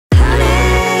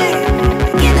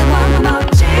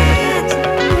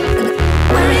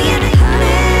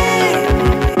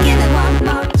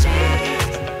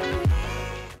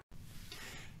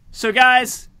So,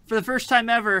 guys, for the first time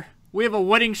ever, we have a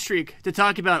winning streak to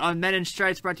talk about on Men in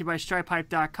Stripes, brought to you by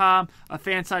StripeHype.com, a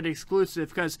fan-side exclusive.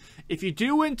 Because if you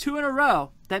do win 2 in a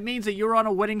row, that means that you're on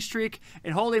a winning streak.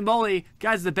 And holy moly,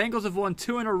 guys, the Bengals have won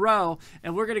 2 in a row.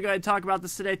 And we're going to go ahead and talk about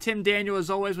this today. Tim Daniel, as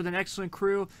always, with an excellent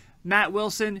crew. Matt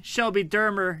Wilson, Shelby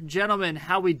Dermer. Gentlemen,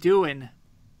 how we doing?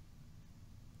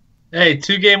 Hey,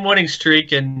 2-game winning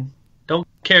streak, and don't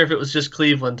care if it was just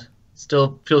Cleveland.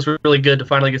 Still feels really good to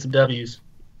finally get some W's.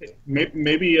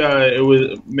 Maybe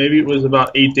it was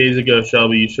about 8 days ago,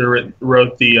 Shelby. You should have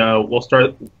wrote the we'll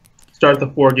start the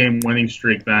 4-game winning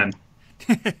streak then.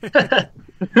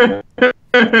 Well,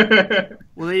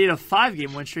 they need a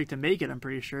 5-game win streak to make it, I'm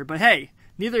pretty sure. But hey,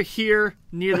 neither here,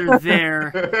 neither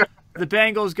there. The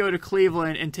Bengals go to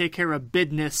Cleveland and take care of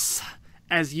business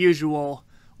as usual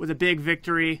with a big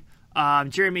victory.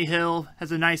 Jeremy Hill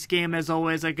has a nice game as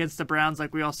always against the Browns,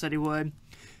 like we all said he would.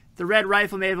 The Red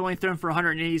Rifle may have only thrown for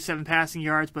 187 passing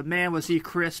yards, but man, was he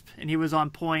crisp, and he was on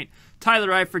point. Tyler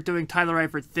Eifert doing Tyler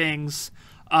Eifert things.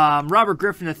 Robert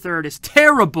Griffin III is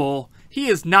terrible. He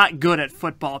is not good at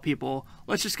football, people.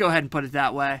 Let's just go ahead and put it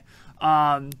that way.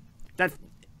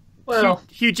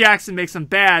 Hugh Jackson makes some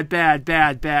bad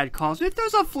calls.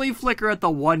 There's a flea flicker at the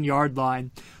 1-yard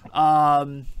line.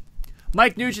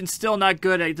 Mike Nugent's still not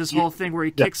good at this whole thing where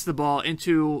he kicks the ball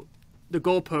into the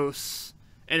goalposts,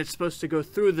 and it's supposed to go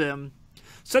through them.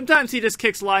 Sometimes he just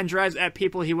kicks line drives at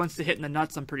people he wants to hit in the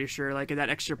nuts, I'm pretty sure, like that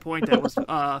extra point that was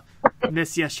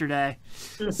missed yesterday.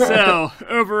 So,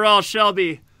 overall,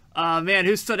 Shelby, man,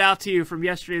 who stood out to you from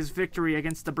yesterday's victory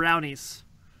against the Brownies?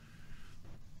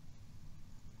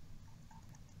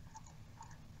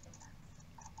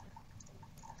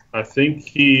 I think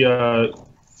he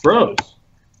froze.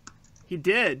 He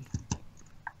did.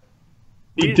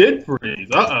 He did freeze.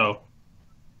 Uh-oh.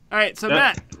 All right, so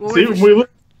Matt. See, we lose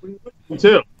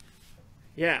too.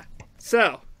 Yeah.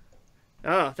 So,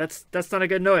 that's not a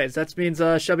good noise. That means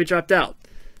Shelby dropped out.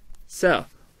 So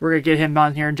we're gonna get him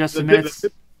on here in just a minute.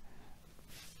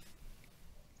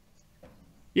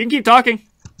 You can keep talking.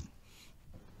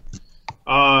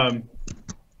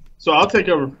 So I'll take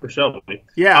over for Shelby.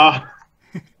 Yeah.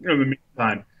 In the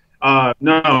meantime,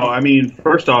 no. I mean,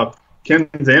 first off, Ken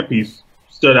Zampe's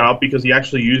stood out because he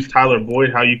actually used Tyler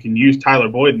Boyd how you can use Tyler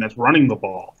Boyd, and that's running the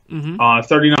ball.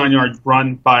 39-yard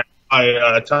run by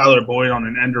Tyler Boyd on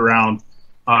an end around.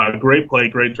 Great play,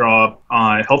 great job.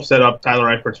 Helped set up Tyler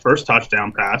Eifert's first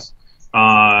touchdown pass,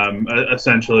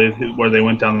 essentially, where they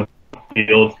went down the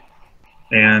field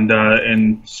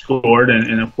and scored.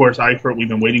 And of course, Eifert, we've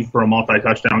been waiting for a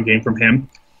multi-touchdown game from him,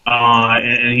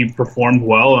 and he performed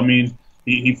well. I mean,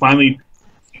 he finally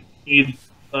made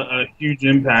a huge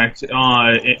impact in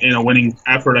a winning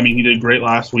effort. I mean, he did great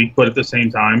last week, but at the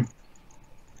same time,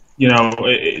 you know,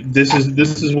 this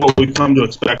is what we've come to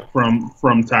expect from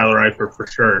Tyler Eifert for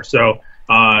sure. So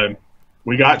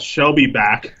we got Shelby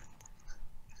back.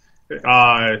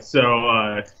 I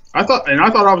thought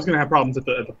I was going to have problems at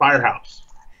the firehouse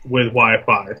with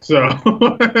Wi-Fi. So,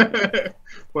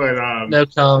 but no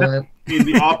comment.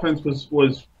 The offense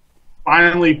was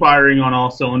finally firing on all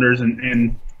cylinders,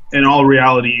 and in all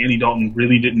reality, Andy Dalton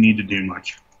really didn't need to do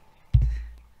much.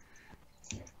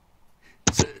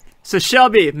 So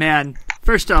Shelby, man,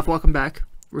 first off, welcome back.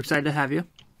 We're excited to have you.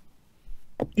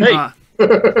 Hey.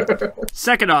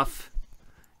 Second off,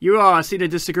 you all seem to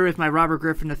disagree with my Robert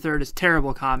Griffin III's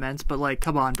terrible comments, but, like,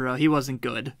 come on, bro. He wasn't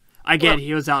good. I get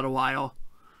he was out a while.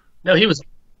 No, he was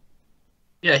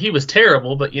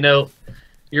terrible, but, you know,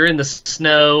 you're in the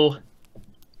snow.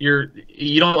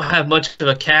 You don't have much of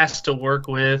a cast to work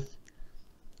with.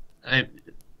 I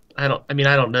don't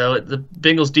know. The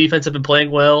Bengals defense have been playing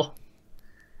well,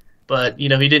 but, you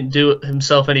know, he didn't do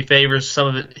himself any favors. Some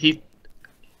of it,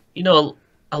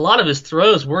 a lot of his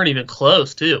throws weren't even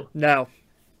close, too. No.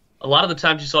 A lot of the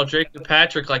times you saw Drake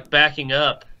Patrick, like, backing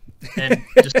up and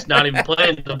just not even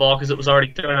playing the ball because it was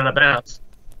already thrown out of bounds.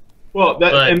 Well,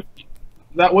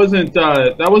 that wasn't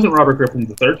Robert Griffin's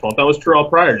III's fault. That was Terrell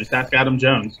Pryor. Just ask Adam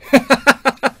Jones.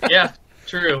 Yeah,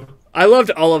 true. I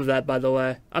loved all of that, by the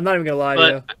way. I'm not even gonna lie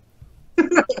to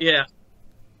you. Yeah.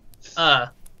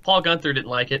 Paul Gunther didn't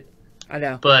like it. I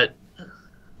know. But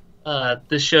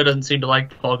this show doesn't seem to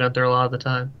like Paul Gunther a lot of the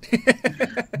time.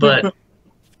 But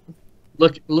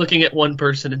looking at one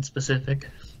person in specific.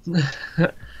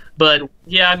 But,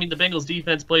 yeah, I mean, the Bengals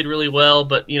defense played really well,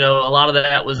 but, you know, a lot of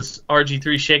that was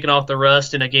RG3 shaking off the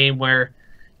rust in a game where,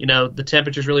 you know, the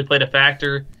temperatures really played a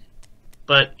factor.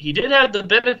 But he did have the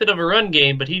benefit of a run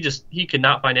game, but he could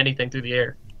not find anything through the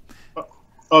air.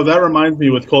 Oh, that reminds me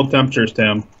with cold temperatures,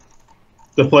 Tim.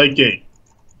 The Flake game.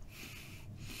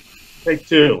 Take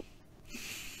 2.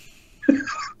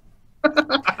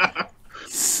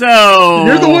 So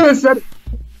you're the one that said it.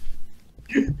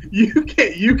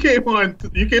 You came on.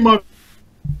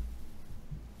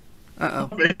 Uh-oh.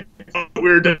 We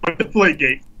were done with the play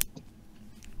game.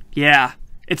 Yeah.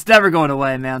 It's never going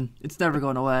away, man. It's never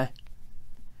going away.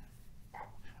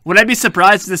 Would I be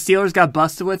surprised if the Steelers got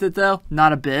busted with it, though?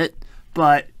 Not a bit.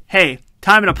 But, hey,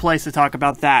 time and a place to talk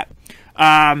about that.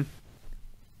 I'll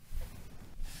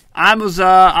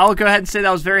go ahead and say that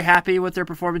I was very happy with their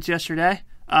performance yesterday,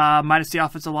 minus the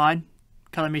offensive line.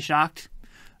 Color me shocked.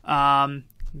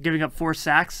 Giving up 4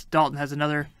 sacks. Dalton has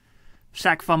another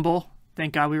sack fumble.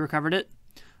 Thank God we recovered it.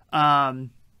 I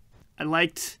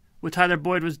liked what Tyler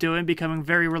Boyd was doing, becoming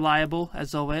very reliable,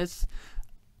 as always.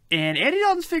 And Andy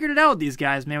Dalton's figured it out with these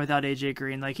guys, man, without AJ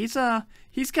Green. Like, he's got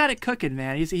it cooking,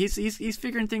 man. He's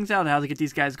figuring things out, how to get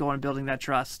these guys going and building that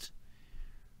trust.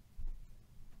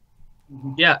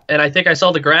 Yeah, and I think I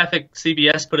saw the graphic,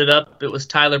 CBS put it up. It was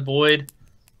Tyler Boyd,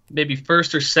 maybe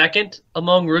first or second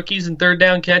among rookies in third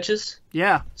down catches.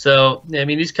 Yeah. So, I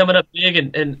mean, he's coming up big,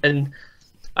 and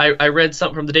I read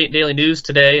something from the Dayton Daily News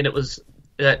today, and it was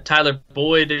that Tyler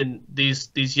Boyd and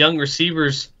these young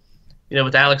receivers, you know,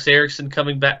 with Alex Erickson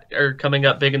coming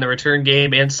up big in the return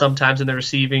game and sometimes in the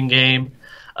receiving game.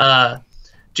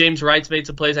 James Wright's made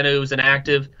some plays. I know he was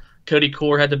inactive. Cody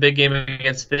Core had the big game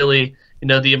against Philly. You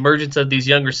know, the emergence of these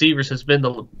young receivers has been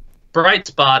the bright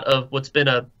spot of what's been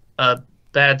a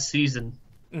bad season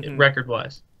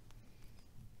record-wise.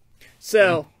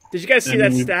 So, did you guys see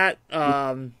that stat?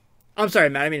 I'm sorry,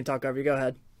 Matt. I didn't mean to talk over you. Go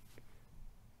ahead.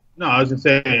 No, I was going to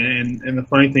say, and the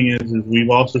funny thing is we've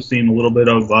also seen a little bit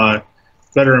of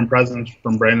veteran presence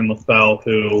from Brandon LaFell,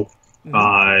 who,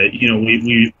 you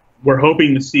know, we're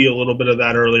hoping to see a little bit of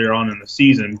that earlier on in the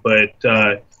season. But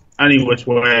any which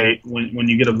way, when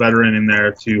you get a veteran in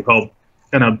there to help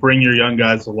kind of bring your young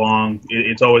guys along,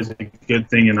 it's always a good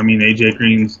thing. And, I mean, A.J.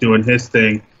 Green's doing his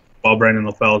thing while Brandon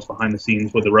LaFell is behind the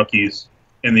scenes with the rookies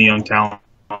and the young talent,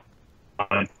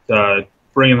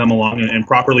 bringing them along and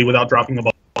properly without dropping the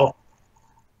ball.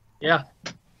 Yeah.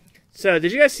 So,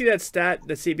 did you guys see that stat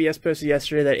that CBS posted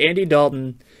yesterday that Andy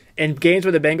Dalton, in games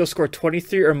where the Bengals score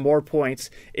 23 or more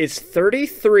points, is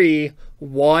 33,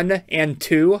 1, and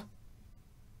 2?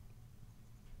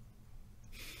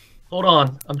 Hold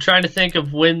on. I'm trying to think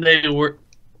of when they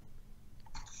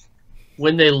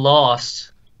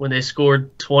lost, when they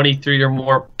scored 23 or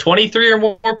more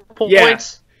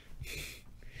points.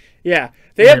 Yeah.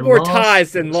 They had more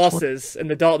ties than losses in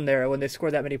the Dalton era when they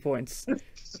scored that many points.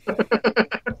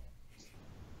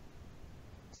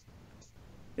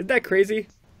 Isn't that crazy?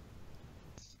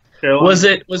 Was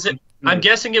it? I'm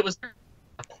guessing it was.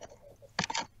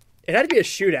 It had to be a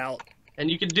shootout. And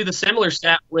you can do the similar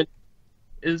stat when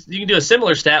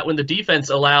the defense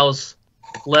allows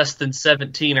less than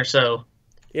 17 or so.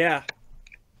 Yeah.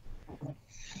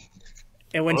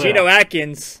 And when Geno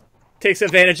Atkins takes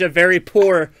advantage of very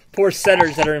poor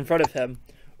setters that are in front of him.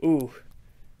 Ooh.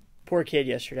 Poor kid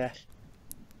yesterday.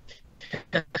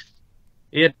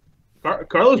 Yeah.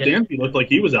 Carlos Dancy looked like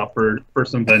he was out for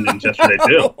some vengeance yesterday,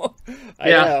 too. I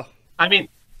know. I mean,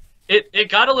 it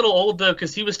got a little old, though,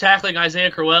 because he was tackling Isaiah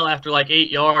Crowell after,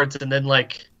 8 yards and then,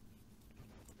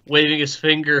 waving his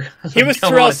finger. He was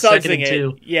Terrell Suggsing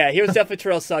it. Yeah, he was definitely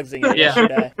Terrell Suggsing it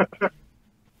yesterday.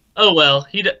 Oh, well,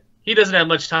 he doesn't have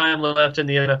much time left in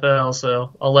the NFL,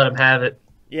 so I'll let him have it.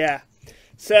 Yeah.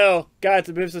 So, guys,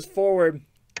 to move us forward,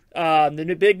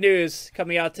 the big news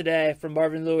coming out today from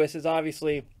Marvin Lewis is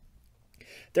obviously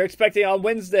they're expecting on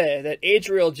Wednesday that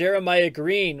Adriel Jeremiah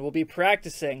Green will be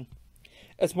practicing.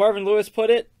 As Marvin Lewis put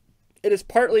it, it is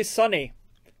partly sunny.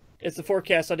 It's the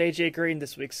forecast on AJ Green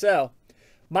this week. So,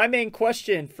 my main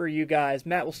question for you guys,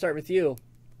 Matt, we'll start with you.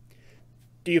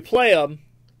 Do you play him?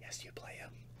 Yes, you play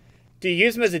him. Do you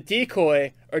use him as a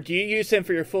decoy, or do you use him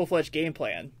for your full-fledged game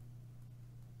plan?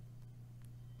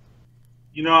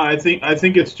 You know, I think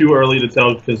it's too early to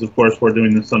tell because, of course, we're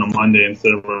doing this on a Monday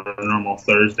instead of a normal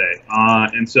Thursday.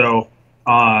 And so,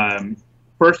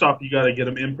 first off, you got to get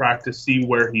him in practice, see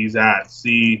where he's at,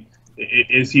 see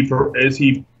is he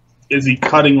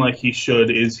cutting like he should,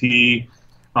 is he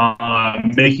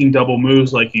making double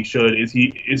moves like he should,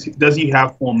 does he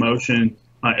have full motion,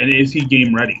 and is he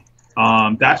game ready?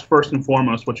 That's first and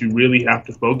foremost what you really have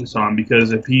to focus on,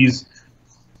 because if he's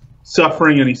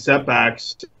suffering any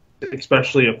setbacks,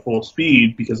 especially at full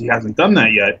speed, because he hasn't done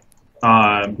that yet.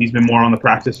 He's been more on the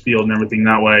practice field and everything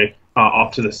that way,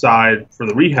 off to the side for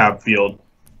the rehab field.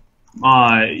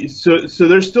 So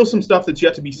there's still some stuff that's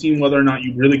yet to be seen whether or not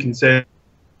you really can say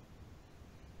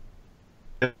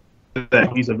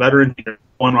that he's a veteran,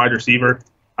 one wide receiver.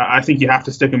 I think you have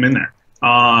to stick him in there.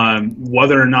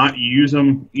 Whether or not you use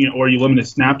him, or you limit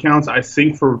his snap counts, I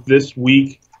think for this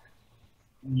week,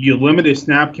 you limit his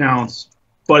snap counts,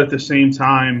 but at the same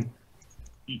time,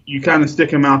 you kind of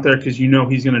stick him out there because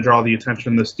he's going to draw the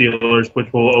attention of the Steelers,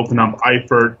 which will open up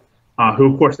Eifert,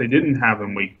 who, of course, they didn't have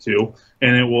in week 2,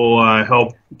 and it will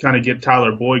help kind of get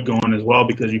Tyler Boyd going as well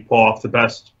because you pull the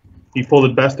best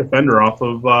defender off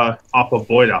of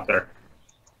Boyd out there.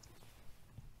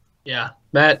 Yeah,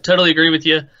 Matt, totally agree with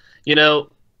you. The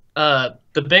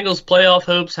Bengals' playoff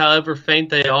hopes, however faint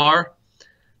they are,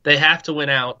 they have to win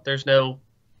out. There's no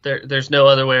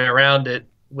other way around it.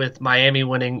 With Miami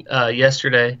winning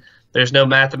yesterday, there's no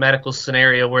mathematical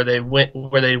scenario where they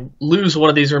lose one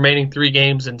of these remaining 3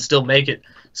 games and still make it.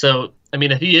 So, I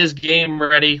mean, if he is game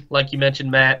ready, like you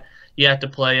mentioned, Matt, you have to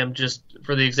play him just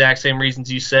for the exact same reasons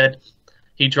you said.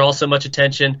 He draws so much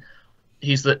attention.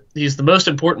 He's the most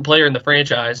important player in the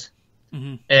franchise,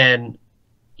 and and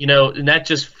that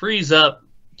just frees up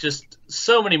just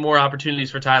so many more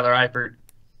opportunities for Tyler Eifert.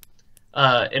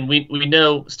 And we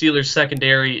know Steelers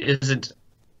secondary isn't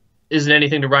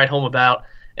anything to write home about,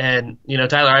 and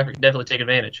Tyler Eifert can definitely take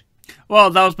advantage. Well,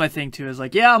 that was my thing too. Is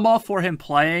like, yeah, I'm all for him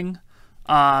playing,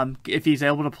 if he's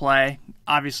able to play.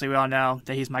 Obviously, we all know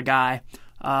that he's my guy,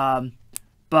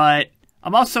 but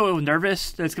I'm also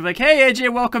nervous that it's gonna be like, hey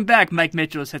AJ, welcome back. Mike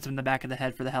Mitchell just hits him in the back of the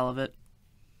head for the hell of it.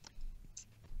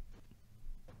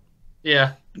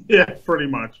 Yeah, pretty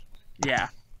much. Yeah,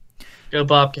 go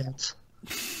Bobcats.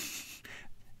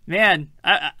 Man,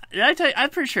 I'm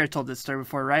pretty sure I told this story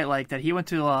before, right? Like that he went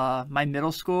to my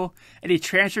middle school and he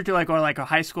transferred to a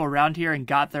high school around here and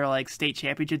got their state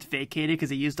championships vacated because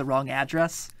he used the wrong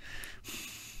address.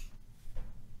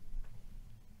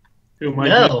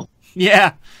 No.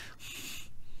 Yeah.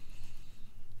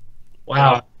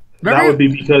 Wow. That would be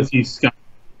because he's.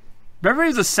 Remember he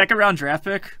was a 2nd-round draft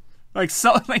pick?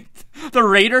 The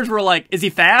Raiders were like, is he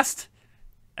fast?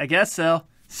 I guess so.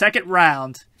 2nd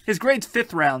round. His grade's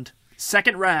 5th round.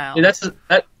 2nd round. Yeah,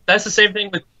 that's the same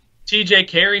thing with T.J.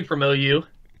 Carey from OU.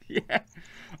 Yeah.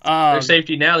 Their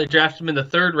safety now, they drafted him in the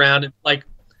 3rd round. And,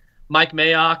 Mike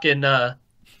Mayock and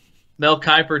Mel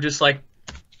Kiper just,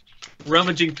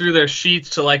 rummaging through their sheets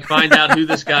to, find out who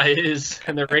this guy is.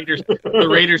 And the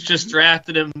Raiders just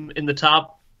drafted him in the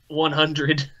top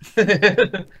 100.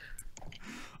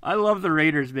 I love the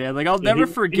Raiders, man. I'll never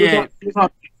forget.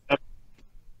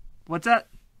 What's that?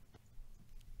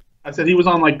 I said he was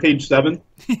on page 7.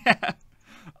 Yeah.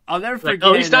 I'll never forget.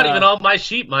 Oh, he's not even on my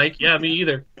sheet, Mike. Yeah, me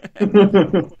either.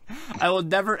 I will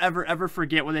never, ever, ever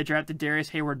forget when they drafted Darius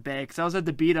Hayward-Bay, because I was at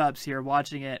the beat-ups here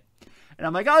watching it. And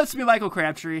I'm like, oh, this will be Michael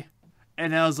Crabtree.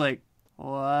 And I was like,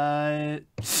 what?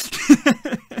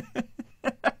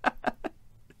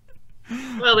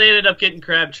 Well, they ended up getting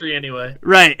Crabtree anyway.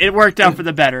 Right. It worked out for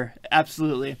the better.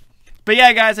 Absolutely. But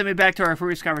yeah, guys, back to our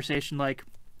first conversation,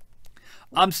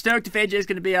 I'm stoked if AJ's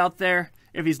going to be out there.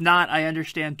 If he's not, I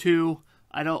understand too.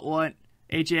 I don't want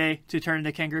AJ to turn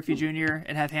into Ken Griffey Jr.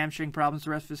 and have hamstring problems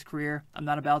the rest of his career. I'm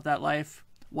not about that life.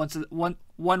 One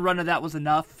run of that was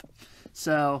enough.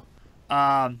 So,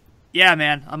 yeah,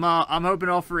 man, I'm hoping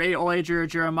all for AJ or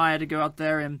Jeremiah to go out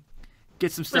there and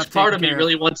get some stuff. Which part of me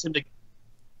really wants him to?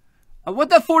 I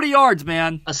want that 40 yards,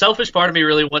 man. A selfish part of me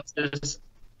really wants this.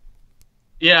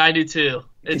 Yeah, I do too.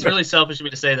 It's really selfish of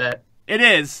me to say that. It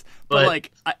is, but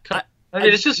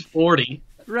it's just 40.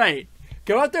 Right.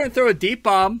 Go out there and throw a deep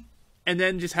bomb, and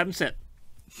then just have him sit.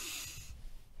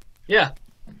 Yeah.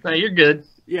 No, you're good.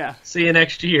 Yeah. See you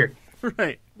next year.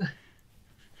 Right.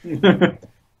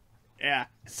 Yeah.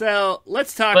 So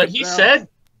let's talk. But he said.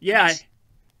 Yeah.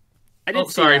 I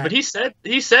didn't. Sorry, but he said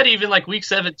even week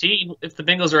 17, if the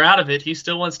Bengals are out of it, he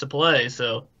still wants to play.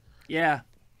 So. Yeah.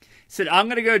 He said, I'm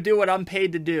gonna go do what I'm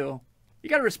paid to do. You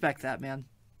gotta respect that, man.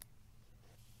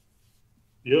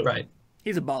 Yep. Right.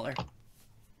 He's a baller.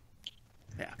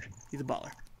 Yeah, he's a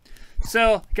baller.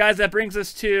 So, guys, that brings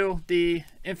us to the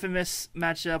infamous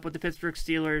matchup with the Pittsburgh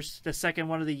Steelers, the second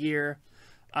one of the year.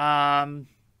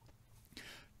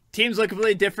 Teams look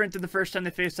completely different than the first time they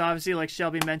faced, obviously, like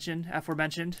Shelby mentioned,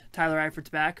 aforementioned. Tyler Eifert's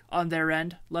back. On their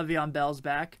end, Le'Veon Bell's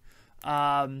back.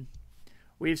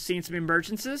 We've seen some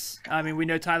emergences. We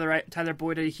know Tyler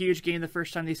Boyd had a huge game the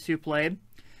first time these two played.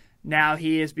 Now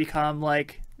he has become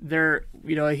they're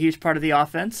a huge part of the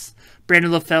offense.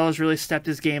 Brandon LaFell has really stepped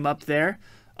his game up there.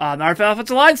 Our offensive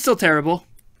line's still terrible.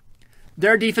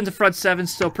 Their defensive front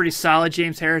seven's still pretty solid.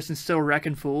 James Harrison's still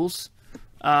wrecking fools.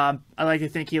 I like to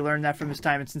think he learned that from his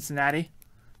time in Cincinnati.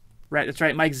 Right, that's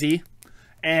right, Mike Z.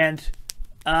 And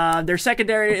their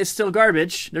secondary is still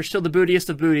garbage. They're still the bootiest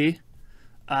of booty.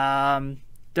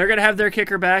 They're gonna have their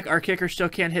kicker back. Our kicker still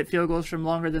can't hit field goals from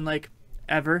longer than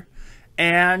ever.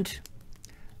 And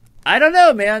I don't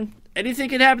know, man. Anything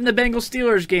can happen in the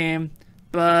Bengals-Steelers game,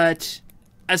 but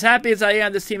as happy as I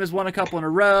am, this team has won a couple in a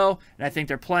row, and I think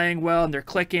they're playing well, and they're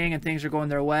clicking, and things are going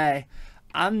their way.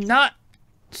 I'm not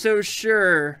so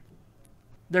sure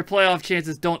their playoff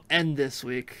chances don't end this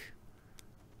week.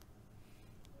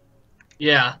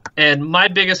 Yeah, and my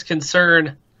biggest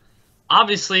concern,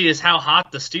 obviously, is how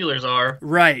hot the Steelers are.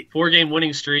 Right. 4-game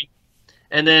winning streak.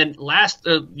 And then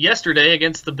yesterday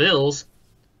against the Bills,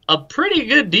 a pretty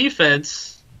good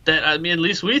defense that, I mean, at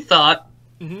least we thought.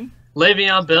 Mm-hmm.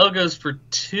 Le'Veon Bell goes for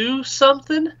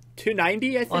 2-something?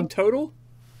 290, I think, total?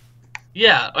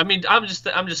 Yeah, I mean, I'm just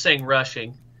saying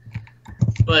rushing.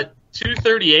 But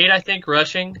 238, I think,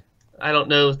 rushing. I don't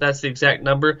know if that's the exact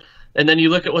number. And then you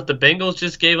look at what the Bengals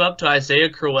just gave up to Isaiah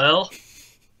Crowell.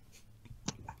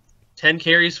 10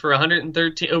 carries for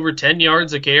 113, over 10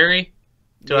 yards a carry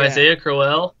to Isaiah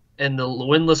Crowell and the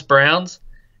winless Browns.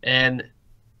 And,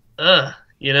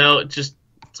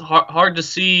 it's hard to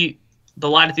see the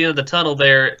light at the end of the tunnel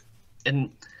there.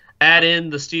 And add in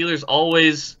the Steelers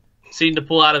always seem to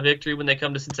pull out a victory when they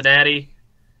come to Cincinnati.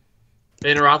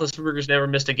 Ben Roethlisberger's never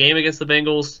missed a game against the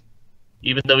Bengals,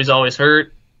 even though he's always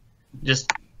hurt.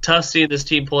 Just tough seeing this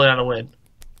team pulling out a win.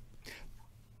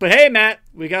 But hey, Matt,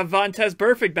 we got Vontaze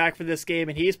Burfict back for this game,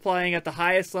 and he's playing at the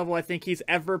highest level I think he's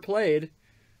ever played.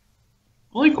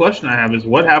 Only question I have is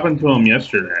what happened to him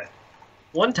yesterday?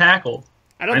 1 tackle.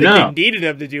 I don't think they needed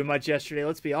him to do much yesterday,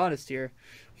 let's be honest here.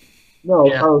 No,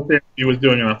 yeah. Carlos he was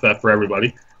doing enough that for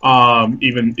everybody.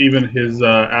 Even his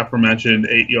aforementioned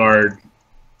 8-yard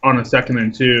on a 2nd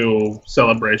and 2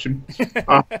 celebration.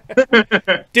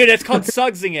 Dude, it's called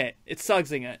Suggsing it. It's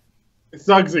Suggsing it. It's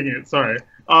Suggsing it, sorry.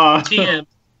 TM.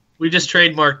 We just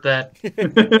trademarked that.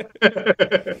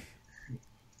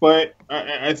 But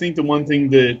I think the one thing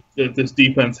that this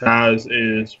defense has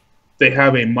is they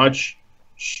have a much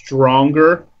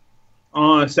stronger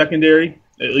secondary.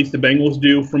 At least the Bengals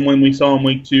do from when we saw them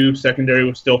week 2. Secondary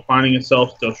was still finding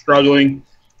itself, still struggling.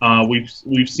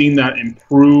 We've seen that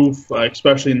improve,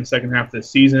 especially in the second half of the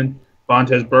season.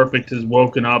 Vontaze Burfict has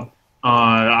woken up.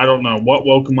 I don't know what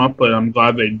woke him up, but I'm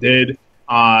glad they did.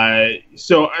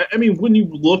 So, I mean, when you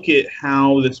look at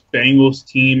how this Bengals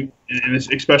team, and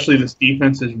especially this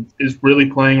defense, is really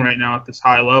playing right now at this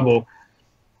high level,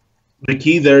 the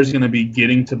key there is going to be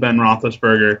getting to Ben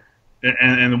Roethlisberger.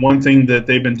 And the one thing that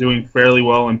they've been doing fairly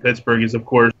well in Pittsburgh is, of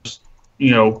course,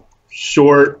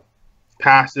 short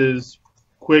passes,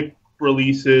 quick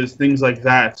releases, things like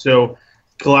that. So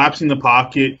collapsing the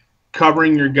pocket,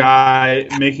 covering your guy,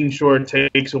 making sure it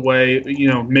takes away,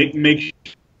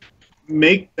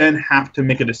 make Ben have to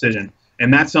make a decision.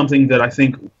 And that's something that I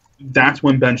think that's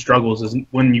when Ben struggles, is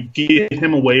when you get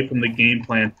him away from the game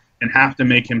plan and have to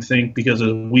make him think, because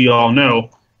as we all know,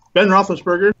 Ben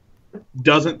Roethlisberger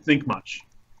doesn't think much.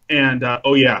 And,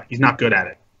 he's not good at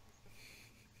it.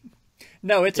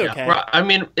 No, it's okay. I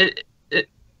mean,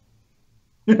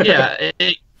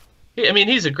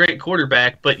 he's a great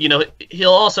quarterback, but,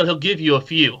 he'll give you a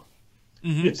few.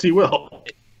 Mm-hmm. Yes, he will.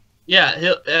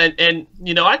 Yeah,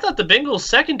 I thought the Bengals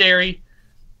secondary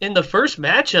in the first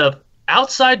matchup,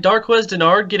 outside Darqueze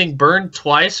Dennard getting burned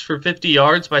twice for 50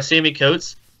 yards by Sammy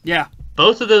Coates. Yeah.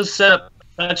 Both of those set up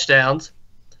touchdowns.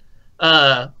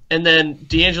 And then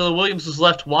D'Angelo Williams was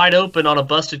left wide open on a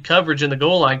busted coverage in the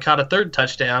goal line, caught a 3rd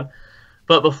touchdown.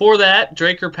 But before that,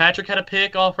 Drake Kirkpatrick had a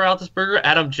pick off Roethlisberger.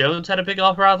 Adam Jones had a pick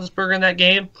off Roethlisberger in that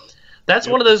game. That's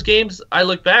one of those games I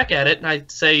look back at it and I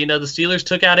say, the Steelers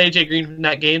took out A.J. Green from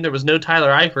that game. There was no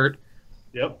Tyler Eifert.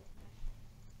 Yep.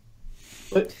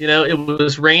 But, it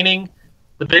was raining.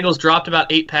 The Bengals dropped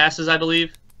about 8 passes, I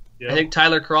believe. Yep. I think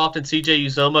Tyler Kroft and C.J.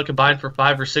 Uzomah combined for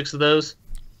 5 or 6 of those.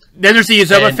 Then there's the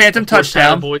Uzomah phantom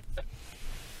touchdown.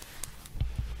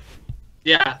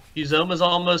 Uzomah's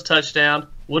almost touchdown.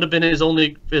 Would have been his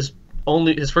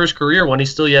first career one.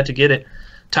 He's still yet to get it.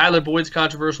 Tyler Boyd's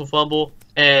controversial fumble,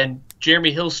 and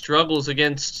Jeremy Hill struggles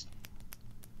against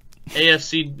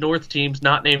AFC North teams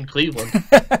not named Cleveland.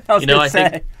 I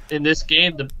think in this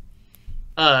game the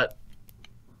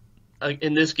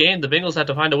Bengals have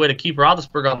to find a way to keep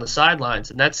Roethlisberger on the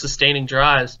sidelines, and that's sustaining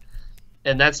drives,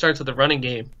 and that starts with the running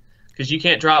game. Because you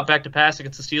can't drop back to pass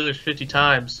against the Steelers 50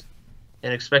 times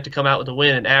and expect to come out with a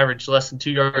win and average less than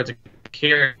 2 yards a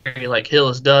carry like Hill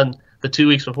has done the 2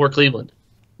 weeks before Cleveland.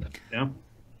 Yeah.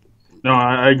 No,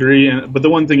 I agree. But the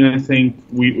one thing I think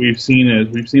we've seen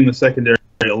the secondary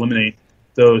eliminate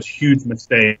those huge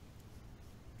mistakes,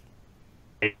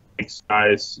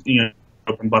 guys,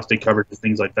 open busted coverages,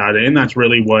 things like that. And that's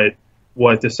really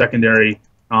what the secondary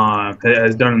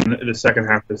has done in the second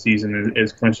half of the season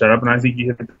is clinch that up. And I think you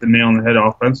hit the nail on the head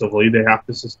offensively. They have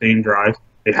to sustain drives.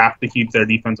 They have to keep their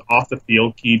defense off the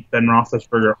field, keep Ben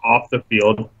Roethlisberger off the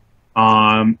field,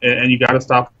 and you got to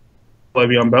stop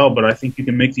Le'Veon Bell. But I think you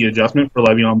can make the adjustment for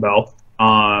Le'Veon Bell.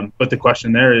 But the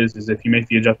question there is if you make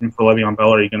the adjustment for Le'Veon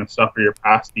Bell, are you going to suffer your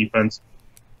pass defense?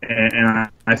 And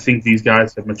I think these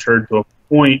guys have matured to a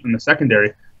point in the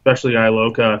secondary, especially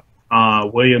Iloka.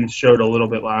 Williams showed a little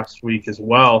bit last week as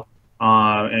well,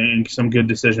 and some good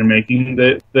decision making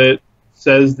that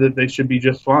says that they should be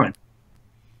just fine.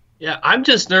 Yeah, I'm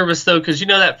just nervous though because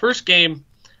that first game,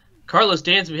 Carlos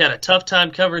Dansby had a tough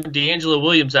time covering D'Angelo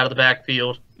Williams out of the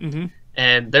backfield,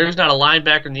 and there's not a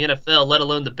linebacker in the NFL, let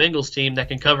alone the Bengals team, that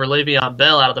can cover Le'Veon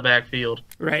Bell out of the backfield.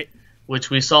 Right. Which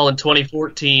we saw in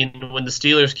 2014 when the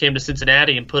Steelers came to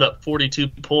Cincinnati and put up 42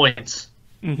 points.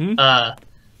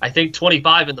 I think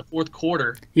 25 in the fourth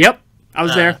quarter. Yep, I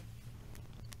was there.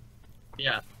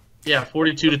 Yeah,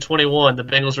 42-21. The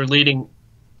Bengals were leading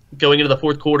going into the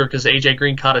fourth quarter because A.J.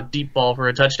 Green caught a deep ball for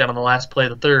a touchdown on the last play of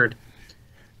the third.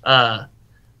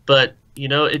 But I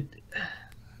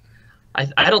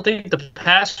don't think the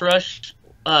pass rush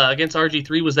against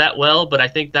RG3 was that well, but I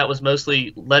think that was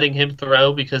mostly letting him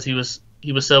throw because he was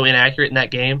so inaccurate in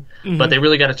that game. But they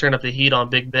really got to turn up the heat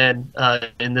on Big Ben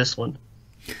in this one.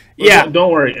 Yeah,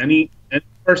 don't worry. Any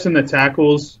person that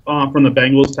tackles from the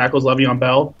Bengals tackles Le'Veon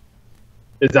Bell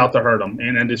is out to hurt him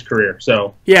and end his career.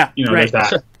 So right. There's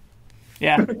that.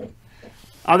 Yeah,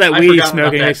 all that weed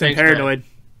smoking makes him paranoid.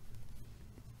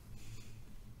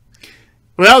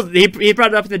 Well, he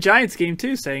brought it up in the Giants game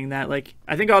too, saying that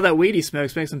I think all that weed he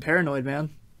smokes makes him paranoid, man.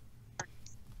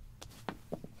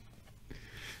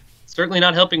 Certainly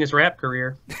not helping his rap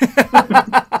career.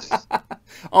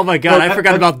 Oh my God, I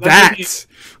forgot about that.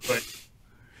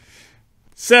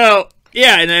 So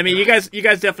yeah, and I mean, you guys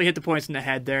definitely hit the points in the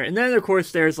head there. And then of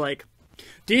course there's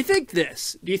do you think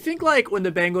when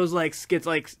the Bengals get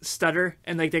stutter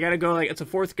and they gotta go it's a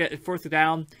fourth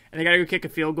down and they gotta go kick a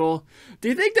field goal? Do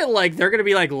you think that they're gonna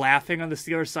be laughing on the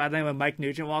Steelers sideline when Mike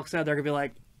Nugent walks out? They're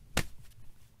gonna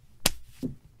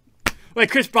be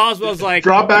Chris Boswell's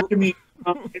drop back to me,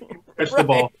 catch the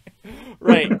ball.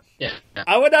 Right. Yeah.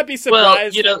 I would not be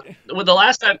surprised. Well, with the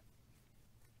last time.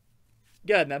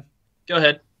 Go ahead, man. Go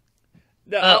ahead.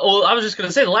 No, well, I was just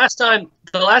gonna say the last time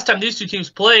these two teams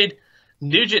played,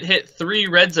 Nugent hit 3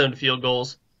 red zone field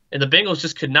goals, and the Bengals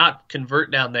just could not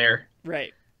convert down there.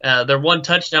 Right. Their one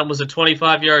touchdown was a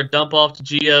 25-yard dump off to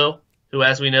Gio, who,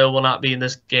 as we know, will not be in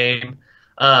this game.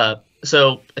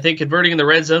 So I think converting in the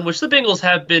red zone, which the Bengals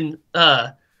have been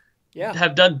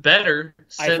have done better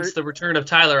since the return of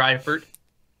Tyler Eifert.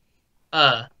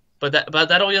 But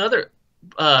that'll be another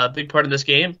big part of this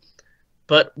game.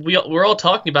 But we're all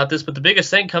talking about this, but the biggest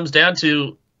thing that it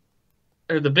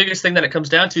comes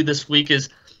down to this week is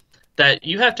that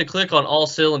you have to click on all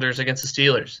cylinders against the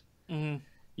Steelers. Mm-hmm.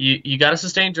 You got to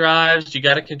sustain drives. You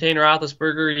got to contain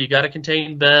Roethlisberger. You got to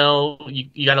contain Bell.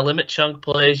 You got to limit chunk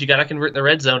plays. You got to convert in the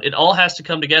red zone. It all has to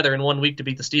come together in 1 week to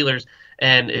beat the Steelers,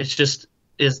 and it's just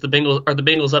the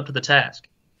Bengals up to the task?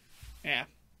 Yeah.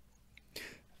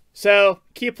 So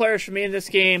key players for me in this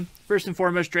game, first and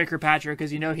foremost, Drake Kirkpatrick,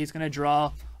 because he's going to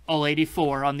draw all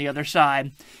 84 on the other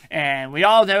side, and we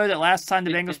all know that last time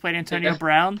the Bengals played Antonio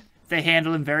Brown, they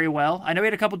handled him very well. I know he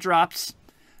had a couple drops,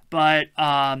 but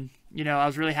I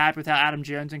was really happy with how Adam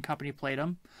Jones and company played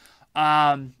him.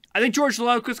 I think George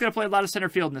Loco's going to play a lot of center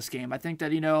field in this game. I think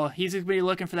that, he's going to be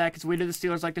looking for that because we know the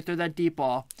Steelers like to throw that deep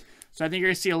ball. So I think you're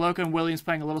going to see Loco and Williams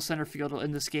playing a little center field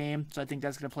in this game. So I think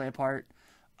that's going to play a part.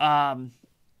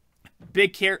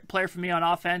 Big player for me on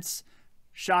offense,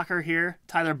 shocker here,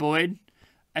 Tyler Boyd.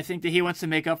 I think that he wants to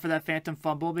make up for that phantom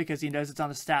fumble because he knows it's on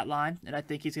the stat line. And I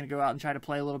think he's going to go out and try to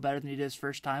play a little better than he did his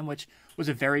first time, which was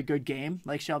a very good game,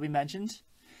 like Shelby mentioned.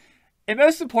 And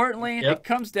most importantly, It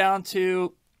comes down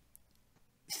to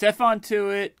Stephon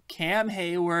Tuitt, Cam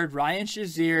Hayward, Ryan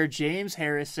Shazier, James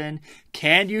Harrison.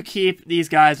 Can you keep these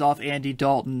guys off Andy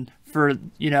Dalton for,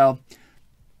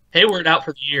 Hayward out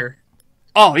for the year.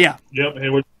 Oh, yeah. Yep,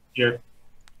 Hayward here.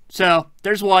 So,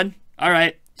 there's one. All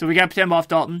right. So, we got him off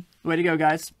Dalton. Way to go,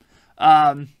 guys.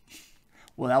 Well,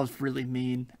 that was really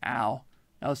mean. Ow.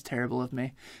 That was terrible of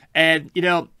me. And,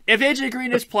 if AJ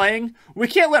Green is playing, we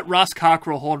can't let Ross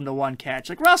Cockrell hold him to one catch.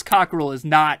 Ross Cockrell is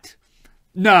not...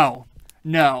 No.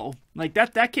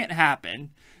 That can't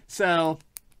happen. So,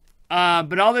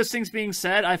 but all those things being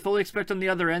said, I fully expect on the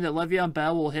other end that Le'Veon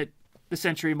Bell will hit the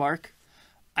century mark.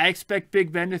 I expect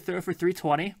Big Ben to throw for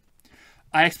 320.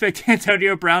 I expect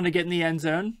Antonio Brown to get in the end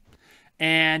zone.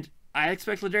 And I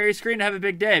expect Ladarius Green to have a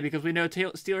big day because we know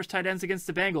Steelers tight ends against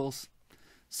the Bengals.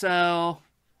 So,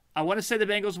 I want to say the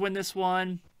Bengals win this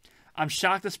one. I'm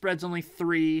shocked the spread's only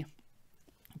 3,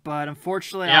 but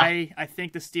unfortunately, I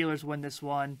think the Steelers win this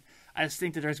one. I just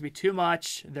think that there's going to be too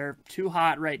much. They're too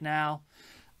hot right now.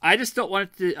 I just don't want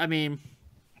it to, I mean,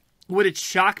 would it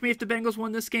shock me if the Bengals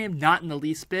won this game? Not in the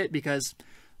least bit, because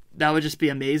that would just be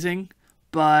amazing.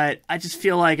 But I just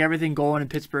feel like everything going in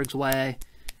Pittsburgh's way.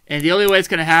 And the only way it's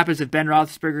going to happen is if Ben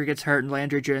Roethlisberger gets hurt and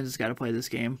Landry Jones has got to play this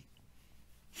game.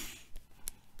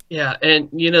 Yeah, and,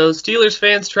 Steelers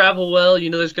fans travel well.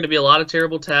 There's going to be a lot of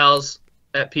terrible towels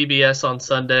at PBS on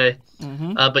Sunday.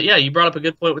 Mm-hmm. But, yeah, you brought up a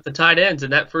good point with the tight ends.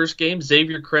 In that first game,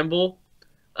 Xavier Krimble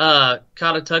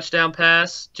caught a touchdown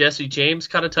pass. Jesse James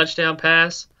caught a touchdown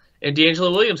pass. And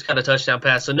D'Angelo Williams caught a touchdown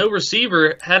pass. So no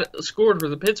receiver had scored for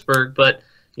the Pittsburgh, but,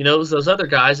 it was those other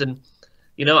guys. And,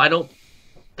 I don't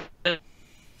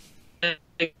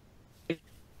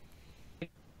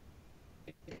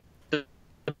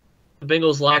the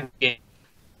Bengals lack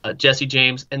Jesse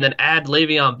James, and then add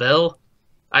Le'Veon Bell.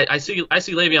 I see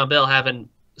Le'Veon Bell having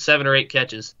 7 or 8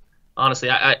 catches. Honestly,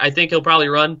 I think he'll probably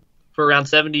run for around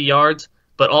 70 yards,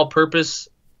 but all purpose,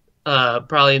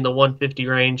 probably in the 150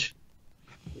 range.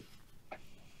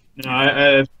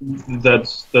 No,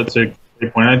 that's a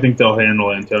great point. I think they'll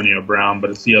handle Antonio Brown, but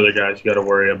it's the other guys you got to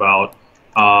worry about.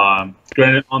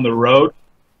 Granted, on the road,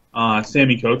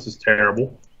 Sammy Coates is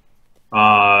terrible.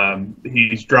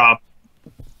 He's dropped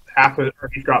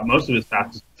most of his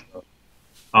passes.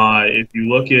 If you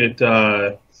look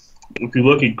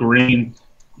at Green,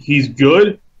 he's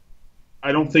good.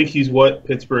 I don't think he's what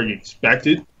Pittsburgh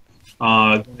expected.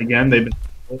 Again, they've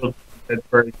been told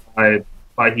Pittsburgh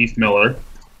by Heath Miller.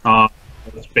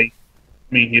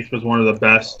 Heath was one of the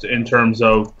best in terms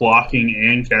of blocking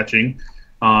and catching.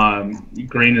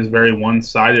 Green is very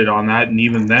one-sided on that, and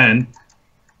even then,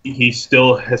 he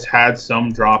still has had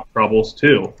some drop troubles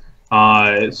too.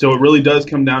 So it really does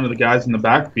come down to the guys in the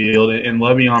backfield. And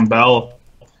Le'Veon Bell,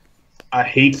 I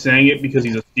hate saying it because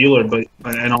he's a Steeler,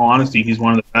 but in all honesty, he's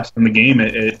one of the best in the game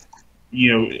at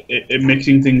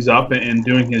mixing things up and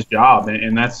doing his job.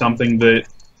 And that's something that,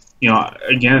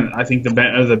 again, I think the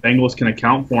Bengals can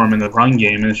account for him in the run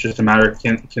game, and it's just a matter of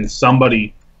can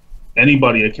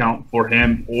anybody account for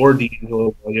him or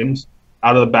D'Angelo Williams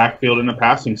out of the backfield in a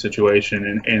passing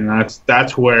situation, and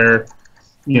that's where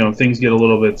things get a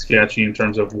little bit sketchy in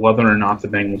terms of whether or not the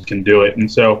Bengals can do it. And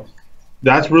so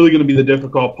that's really going to be the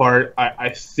difficult part. I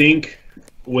think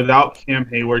without Cam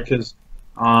Hayward, because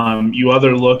you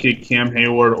either look at Cam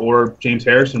Hayward or James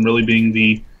Harrison really being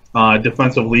the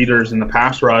defensive leaders in the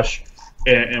pass rush,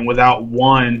 and without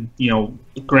one,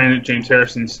 granted James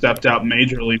Harrison stepped out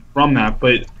majorly from that,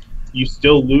 but you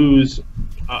still lose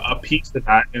a piece of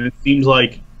that, and it seems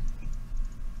like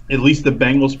at least the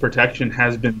Bengals' protection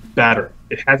has been better.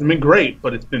 It hasn't been great,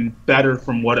 but it's been better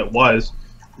from what it was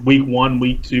week 1,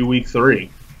 week 2, week 3.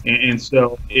 And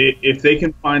so if they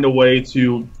can find a way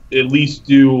to at least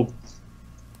do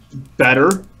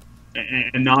better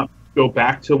and not go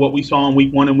back to what we saw in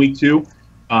week 1 and week 2,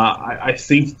 I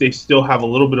think they still have a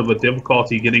little bit of a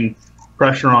difficulty getting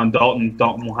pressure on Dalton.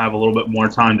 Dalton will have a little bit more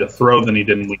time to throw than he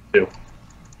did in week 2.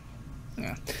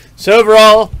 Yeah. So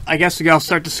overall, I guess I'll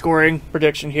start the scoring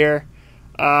prediction here.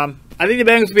 I think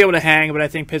the Bengals will be able to hang, but I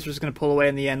think Pittsburgh's going to pull away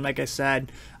in the end, like I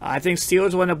said. I think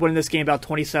Steelers will end up winning this game about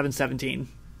 27-17.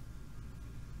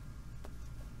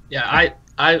 Yeah,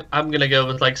 I'm going to go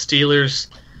with Steelers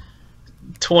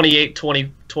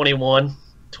 28-21,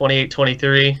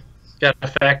 28-23. Got to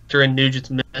factor in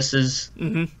Nugent's misses.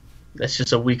 Mm-hmm. That's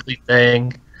just a weekly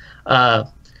thing.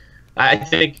 I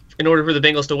think in order for the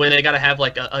Bengals to win, they got to have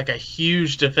a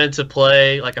huge defensive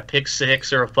play, like a pick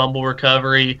six or a fumble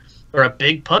recovery or a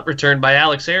big punt return by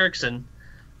Alex Erickson,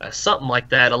 something like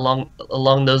that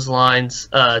along those lines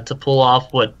to pull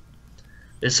off what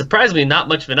is surprisingly not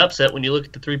much of an upset when you look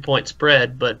at the 3-point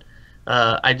spread. But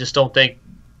I just don't think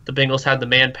the Bengals have the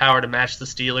manpower to match the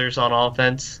Steelers on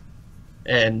offense,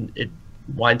 and it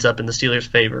winds up in the Steelers'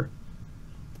 favor.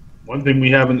 One thing we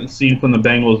haven't seen from the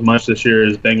Bengals much this year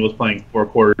is Bengals playing 4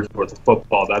 quarters worth of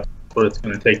football. That's what it's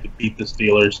going to take to beat the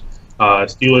Steelers.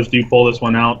 Steelers do pull this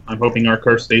one out. I'm hoping our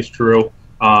curse stays true,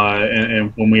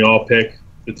 and when we all pick,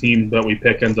 the team that we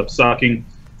pick ends up sucking.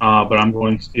 But I'm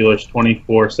going Steelers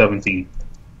 24-17.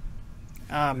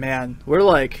 Oh, man.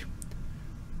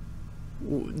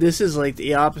 This is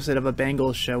the opposite of a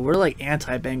Bengals show. We're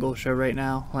anti-Bengals show right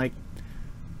now.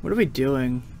 What are we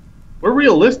doing? We're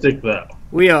realistic, though.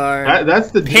 We are.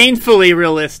 That's the painfully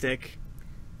realistic.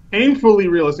 Painfully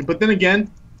realistic. But then again,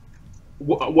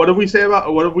 what did we say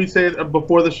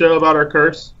before the show about our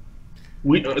curse?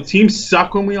 Teams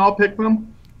suck when we all pick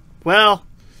them. Well,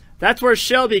 that's where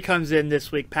Shelby comes in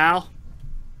this week, pal.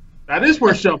 That is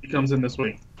where Shelby comes in this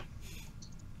week.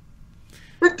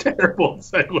 Terrible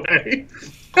segue.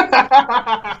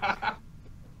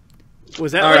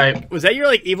 Was that All like, right. Was that your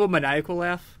like evil maniacal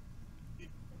laugh?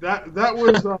 That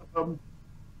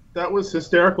was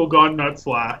hysterical gone nuts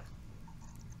laugh.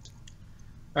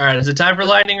 All right, is it time for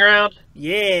lightning round?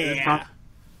 Yeah.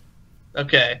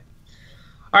 Okay.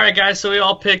 All right, guys, so we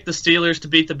all picked the Steelers to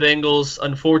beat the Bengals,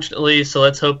 unfortunately, so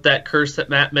let's hope that curse that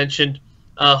Matt mentioned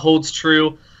holds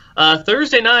true.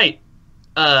 Thursday night,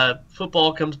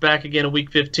 football comes back again in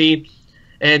Week 15,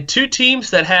 and two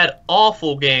teams that had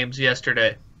awful games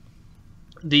yesterday.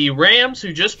 The Rams,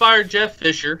 who just fired Jeff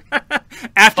Fisher,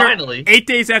 finally 8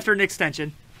 days after an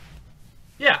extension.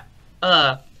 Yeah.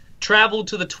 Traveled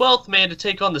to the 12th man to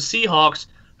take on the Seahawks,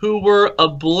 who were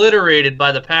obliterated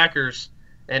by the Packers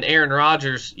and Aaron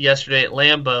Rodgers yesterday at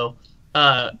Lambeau.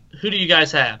 Who do you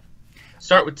guys have?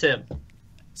 Start with Tim.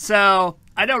 So,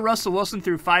 I know Russell Wilson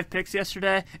threw 5 picks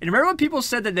yesterday. And remember when people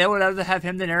said that they would rather have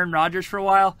him than Aaron Rodgers for a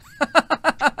while?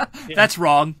 Yeah. That's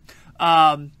wrong.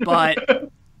 But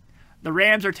the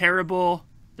Rams are terrible.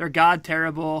 They're God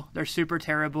terrible. They're super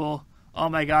terrible. Oh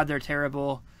my God, they're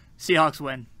terrible. Seahawks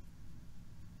win.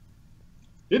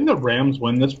 Didn't the Rams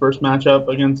win this first matchup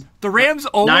against? The Rams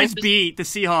always 9-6. beat the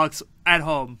Seahawks at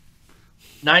home.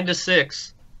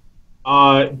 9-6.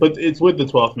 But it's with the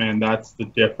 12th man. That's the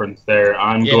difference there.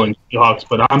 I'm going Seahawks,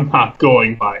 but I'm not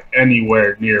going by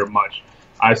anywhere near much.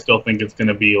 I still think it's going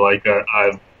to be like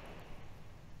a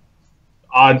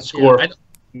odd score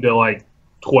to like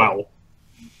 12.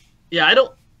 Yeah, I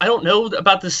don't know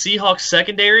about the Seahawks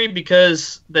secondary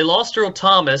because they lost Earl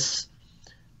Thomas,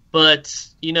 but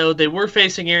they were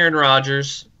facing Aaron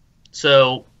Rodgers,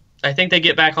 so I think they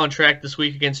get back on track this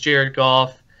week against Jared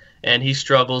Goff, and he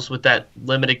struggles with that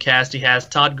limited cast he has.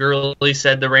 Todd Gurley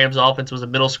said the Rams' offense was a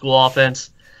middle school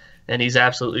offense, and he's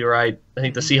absolutely right. I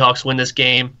think the Seahawks win this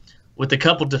game with a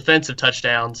couple defensive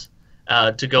touchdowns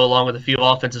to go along with a few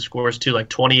offensive scores too, like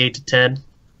 28-10.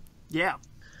 Yeah.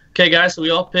 Okay, guys, so we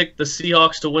all picked the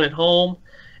Seahawks to win at home.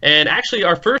 And actually,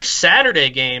 our first Saturday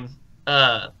game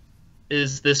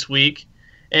is this week.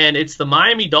 And it's the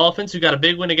Miami Dolphins, who got a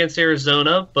big win against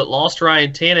Arizona, but lost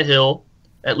Ryan Tannehill,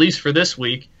 at least for this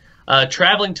week,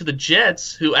 traveling to the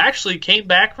Jets, who actually came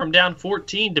back from down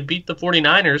 14 to beat the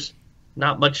 49ers.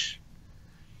 Not much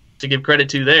to give credit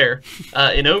to there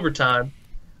in overtime.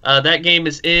 That game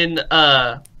is in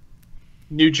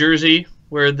New Jersey,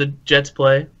 where the Jets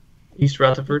play. East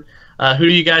Rutherford. Who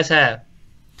do you guys have?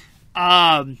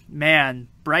 Man,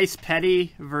 Bryce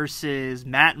Petty versus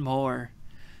Matt Moore.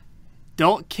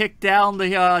 Don't kick down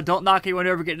the don't knock anyone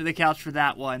over getting to the couch for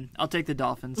that one. I'll take the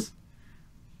Dolphins.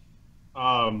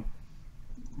 Yeah,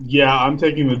 I'm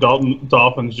taking the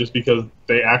Dolphins just because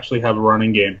they actually have a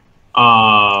running game.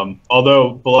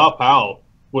 Although Bilal Powell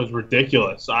was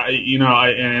ridiculous.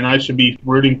 I should be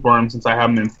rooting for him since I have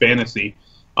him in fantasy.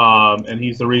 And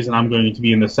he's the reason I'm going to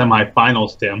be in the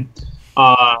semifinals, Tim.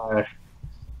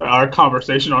 Our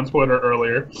conversation on Twitter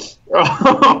earlier.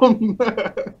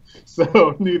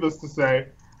 So, needless to say,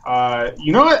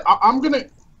 you know what? I'm gonna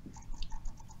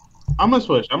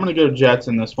switch. I'm gonna go Jets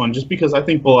in this one, just because I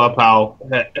think Bilal Powell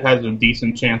has a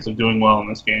decent chance of doing well in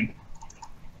this game.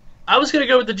 I was gonna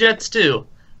go with the Jets too,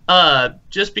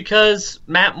 just because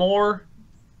Matt Moore.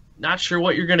 Not sure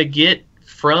what you're gonna get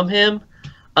from him.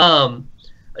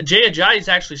 Jay Ajayi's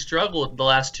actually struggled the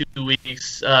last 2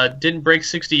 weeks. Didn't break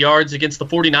 60 yards against the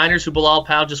 49ers, who Bilal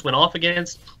Powell just went off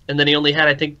against. And then he only had,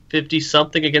 I think,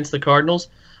 50-something against the Cardinals.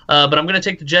 But I'm going to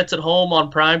take the Jets at home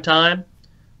on prime time.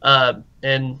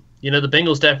 And, the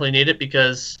Bengals definitely need it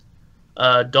because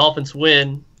Dolphins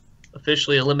win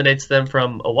officially eliminates them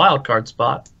from a wild card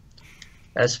spot.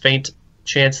 As faint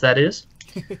chance that is.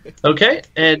 Okay,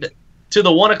 and to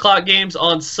the 1 o'clock games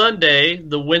on Sunday,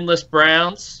 the winless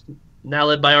Browns, now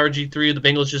led by RG3, the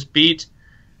Bengals just beat,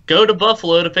 go to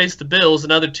Buffalo to face the Bills,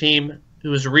 another team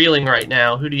who is reeling right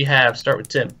now. Who do you have? Start with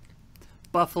Tim.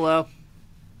 Buffalo.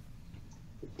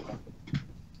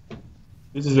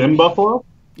 This is in Buffalo?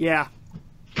 Yeah.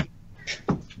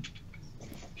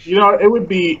 It would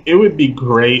be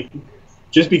great,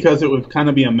 just because it would kind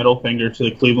of be a middle finger to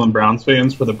the Cleveland Browns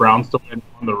fans for the Browns to win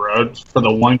on the road for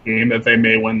the one game that they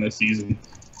may win this season.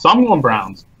 So I'm going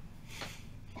Browns.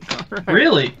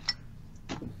 Really?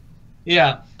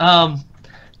 Yeah.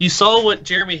 You saw what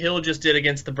Jeremy Hill just did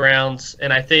against the Browns,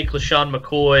 and I think LaShawn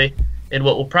McCoy, in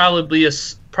what will probably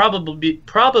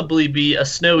be a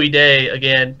snowy day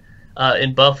again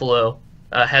in Buffalo,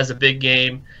 has a big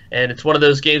game. And it's one of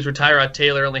those games where Tyrod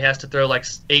Taylor only has to throw like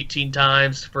 18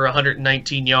 times for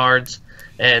 119 yards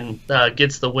and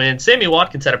gets the win. Sammy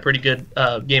Watkins had a pretty good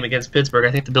game against Pittsburgh.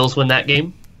 I think the Bills win that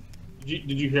game.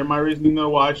 Did you hear my reasoning though?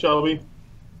 Why, Shelby?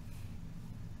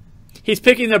 He's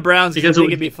picking the Browns because he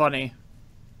think it'd be funny.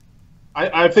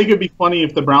 I think it'd be funny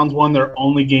if the Browns won their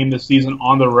only game this season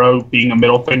on the road, being a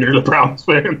middle finger to the Browns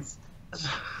fans.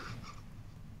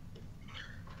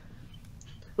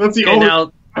 That's the only.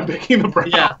 Now, I'm picking the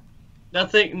Browns. Yeah.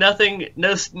 Nothing,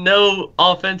 no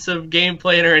offensive game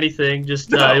plan or anything.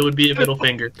 Just it would be a middle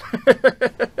finger.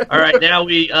 All right, now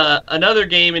we another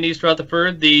game in East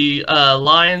Rutherford. The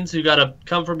Lions, who got a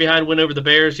come from behind win over the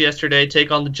Bears yesterday,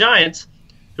 take on the Giants,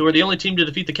 who are the only team to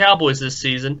defeat the Cowboys this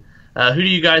season. Who do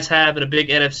you guys have in a big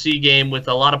NFC game with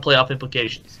a lot of playoff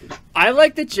implications? I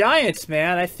like the Giants,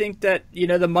 man. I think that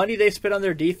the money they spent on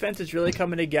their defense is really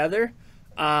coming together.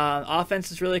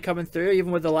 Offense is really coming through,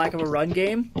 even with the lack of a run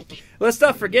game. Let's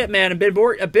not forget, man,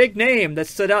 a big name that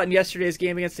stood out in yesterday's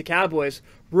game against the Cowboys,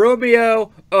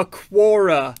 Romeo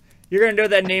Okwara. You're going to know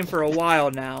that name for a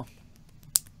while now.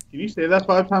 Can you say that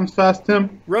 5 times fast,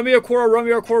 Tim? Romeo Okwara.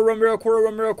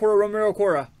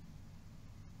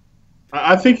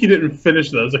 I think you didn't finish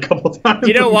those a couple times.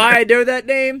 You know why I know that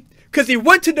name? Because he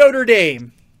went to Notre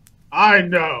Dame. I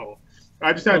know.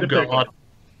 I just had to pick one.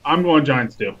 I'm going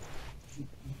Giants, too.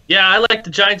 Yeah, I like the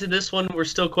Giants in this one. We're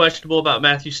still questionable about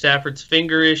Matthew Stafford's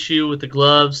finger issue with the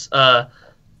gloves.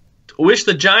 Wish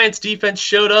the Giants defense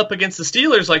showed up against the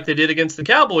Steelers like they did against the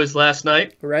Cowboys last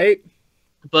night. Right.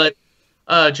 But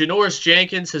Janoris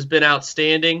Jenkins has been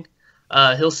outstanding.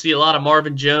 He'll see a lot of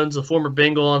Marvin Jones, the former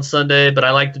Bengal, on Sunday, but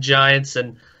I like the Giants,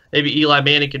 and maybe Eli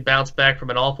Manning can bounce back from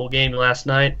an awful game last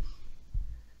night.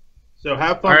 So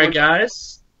have fun. All right,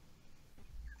 guys.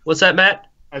 What's that, Matt?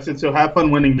 I said, so have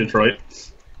fun winning, Detroit.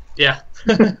 Yeah.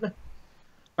 All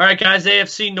right, guys.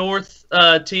 AFC North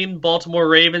team, Baltimore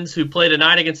Ravens, who play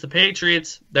tonight against the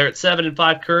Patriots. They're at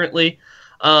 7-5 currently.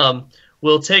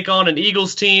 Will take on an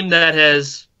Eagles team that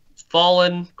has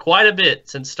fallen quite a bit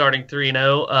since starting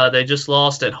 3-0. They just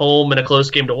lost at home in a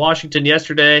close game to Washington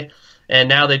yesterday, and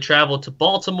now they travel to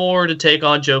Baltimore to take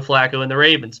on Joe Flacco and the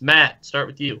Ravens. Matt, start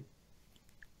with you.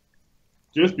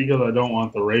 Just because I don't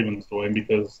want the Ravens to win,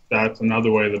 because that's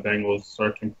another way the Bengals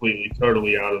are completely,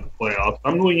 totally out of the playoffs.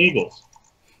 I'm going Eagles.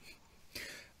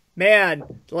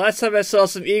 Man, the last time I saw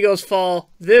some Eagles fall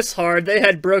this hard, they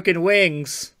had broken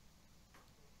wings.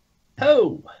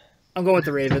 Oh. I'm going with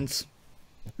the Ravens.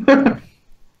 I'm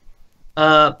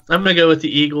going to go with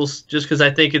the Eagles just because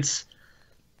I think it's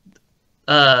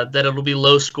that it'll be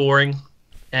low scoring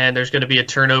and there's going to be a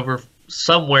turnover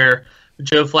somewhere.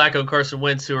 Joe Flacco and Carson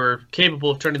Wentz, who are capable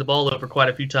of turning the ball over quite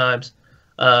a few times.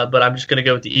 But I'm just going to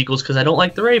go with the Eagles because I don't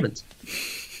like the Ravens.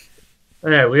 All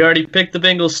right, we already picked the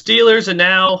Bengals Steelers, and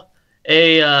now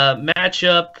a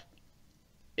matchup,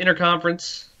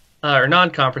 interconference, or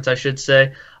non-conference, I should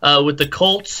say, with the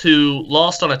Colts, who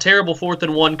lost on a terrible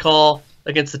 4th-and-1 call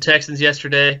against the Texans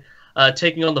yesterday,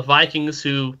 taking on the Vikings,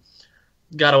 who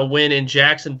got a win in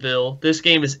Jacksonville. This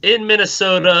game is in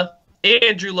Minnesota.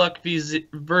 Andrew Luck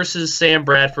versus Sam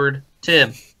Bradford.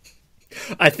 Tim.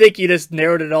 I think you just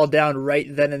narrowed it all down right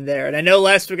then and there. And I know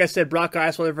last week I said Brock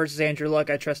Osweiler versus Andrew Luck.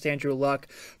 I trust Andrew Luck.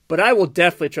 But I will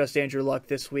definitely trust Andrew Luck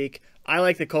this week. I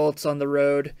like the Colts on the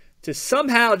road to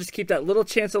somehow just keep that little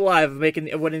chance alive of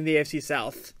winning the AFC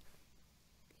South.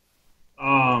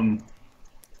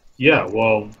 Yeah,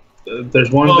 well, there's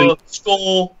one thing.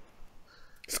 School.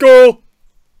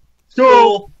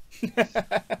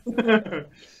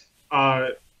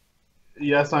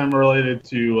 Yes, I'm related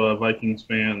to Vikings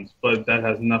fans, but that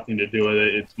has nothing to do with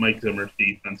it. It's Mike Zimmer's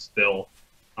defense still.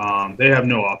 They have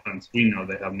no offense. We know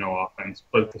they have no offense,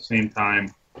 but at the same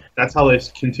time, that's how they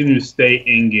continue to stay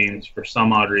in games for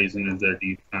some odd reason is their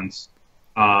defense.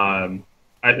 I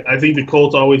think the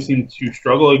Colts always seem to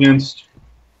struggle against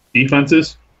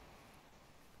defenses,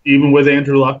 even with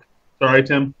Andrew Luck. Sorry,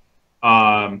 Tim.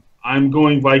 I'm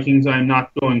going Vikings. I'm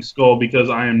not going Skull because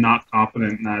I am not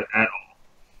confident in that at all.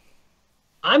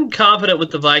 I'm confident with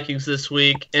the Vikings this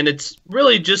week, and it's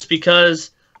really just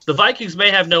because the Vikings may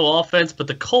have no offense, but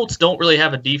the Colts don't really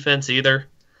have a defense either.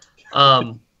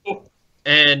 And,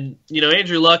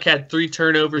 Andrew Luck had 3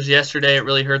 turnovers yesterday. It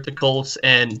really hurt the Colts.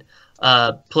 And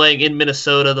playing in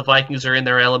Minnesota, the Vikings are in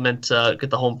their element.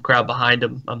 Get the home crowd behind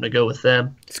them. I'm going to go with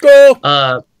them. Skull!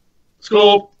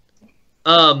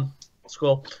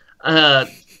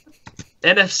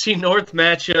 NFC North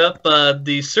matchup.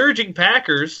 The surging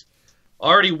Packers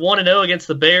already 1-0 against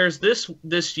the Bears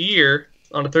this year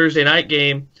on a Thursday night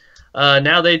game.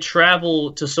 Now they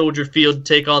travel to Soldier Field to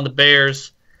take on the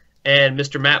Bears and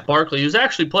Mr. Matt Barkley, who's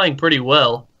actually playing pretty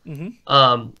well.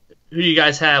 Mm-hmm. Who do you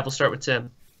guys have? We'll start with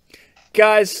Tim.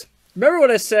 Guys, remember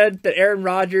what I said, that Aaron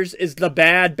Rodgers is the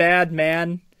bad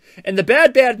man? And the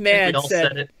bad man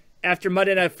said after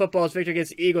Monday Night Football's victory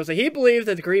against the Eagles that he believed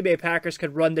that the Green Bay Packers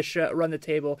could run the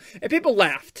table, and people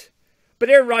laughed. But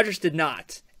Aaron Rodgers did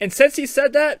not. And since he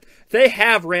said that, they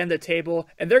have ran the table,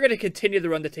 and they're going to continue to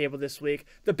run the table this week.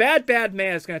 The bad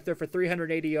man is going to throw for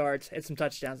 380 yards and some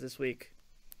touchdowns this week.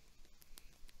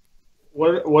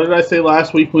 What did I say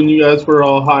last week when you guys were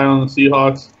all high on the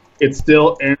Seahawks? It's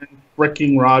still Aaron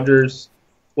freaking Rodgers.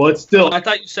 Well, it's still... I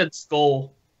thought you said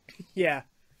Skull. Yeah.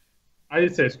 I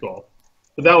did say Skull.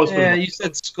 But that was... Yeah, you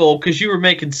said Skull because you were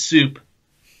making soup.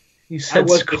 You said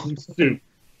Skull. Soup.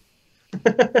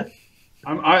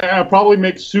 I'll probably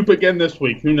make soup again this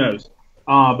week. Who knows?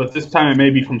 But this time it may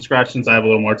be from scratch since I have a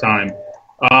little more time.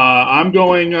 I'm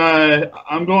going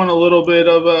a little bit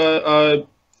of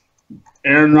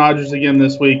Aaron Rodgers again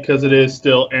this week because it is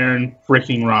still Aaron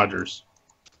freaking Rodgers.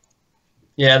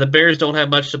 Yeah, the Bears don't have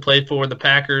much to play for. The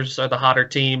Packers are the hotter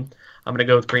team. I'm going to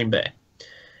go with Green Bay.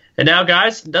 And now,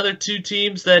 guys, another two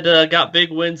teams that got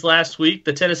big wins last week.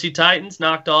 The Tennessee Titans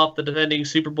knocked off the defending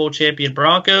Super Bowl champion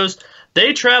Broncos.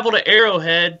 They travel to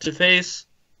Arrowhead to face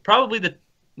probably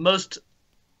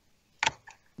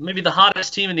maybe the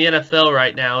hottest team in the NFL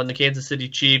right now in the Kansas City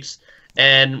Chiefs.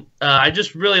 And I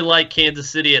just really like Kansas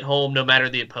City at home no matter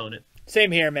the opponent.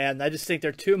 Same here, man. I just think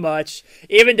they're too much.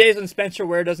 Even days when Spencer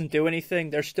Ware doesn't do anything,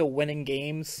 they're still winning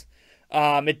games.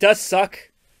 It does suck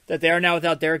that they are now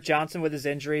without Derek Johnson with his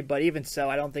injury, but even so,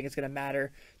 I don't think it's going to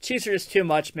matter. Chiefs are just too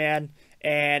much, man.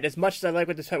 And as much as I like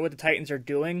what the Titans are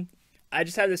doing, I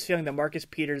just have this feeling that Marcus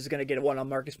Peters is going to get one on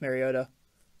Marcus Mariota.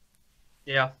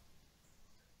 Yeah.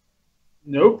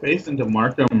 No faith into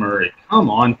DeMarco Murray. Come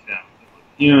on, Tim.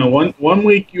 You know, one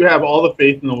week you have all the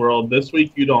faith in the world. This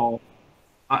week you don't.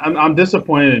 I'm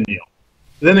disappointed in you.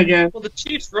 Then again, well, the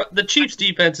Chiefs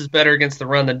defense is better against the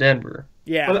run than Denver.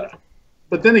 Yeah.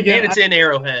 But then again, and it's in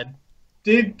Arrowhead.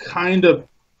 Did kind of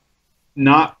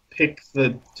not pick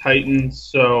the Titans,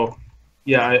 so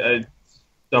yeah, I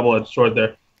double-edged sword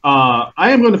there. I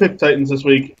am going to pick the Titans this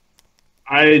week.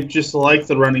 I just like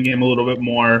the running game a little bit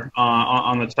more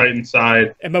on the Titans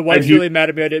side. And my wife's really mad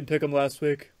at me I didn't pick them last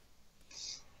week.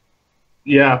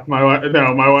 Yeah, my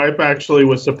wife actually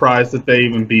was surprised that they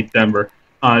even beat Denver.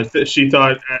 She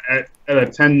thought at a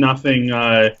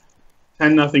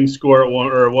 10-0 score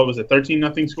or what was it,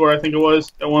 13-0 score I think it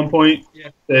was at one point,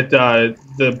 that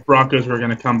the Broncos were going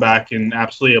to come back and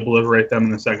absolutely obliterate them in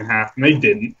the second half, and they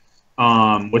didn't,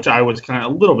 which I was kind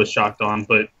of a little bit shocked on.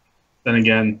 But then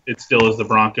again, it still is the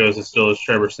Broncos, it still is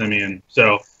Trevor Siemian,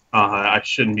 so I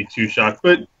shouldn't be too shocked.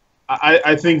 But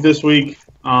I think this week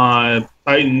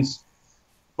Titans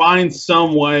find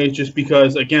some way, just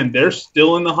because, again, they're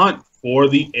still in the hunt for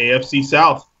the AFC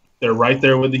South. They're right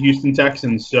there with the Houston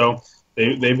Texans, so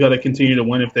they've got to continue to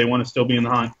win if they want to still be in the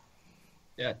hunt.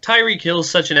 Yeah, Tyreek Hill's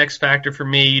such an X factor for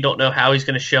me. You don't know how he's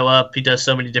going to show up. He does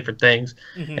so many different things,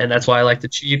 and that's why I like the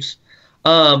Chiefs.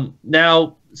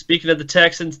 Now, speaking of the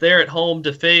Texans, they're at home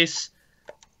to face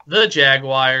the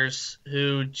Jaguars,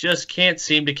 who just can't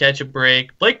seem to catch a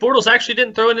break. Blake Bortles actually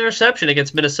didn't throw an interception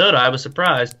against Minnesota. I was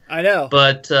surprised. I know.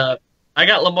 But I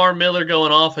got Lamar Miller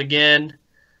going off again.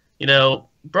 You know,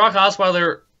 Brock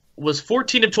Osweiler was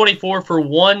 14 of 24 for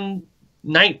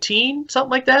 119,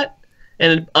 something like that,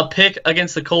 and a pick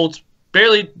against the Colts.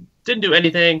 Barely didn't do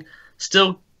anything.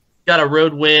 Still got a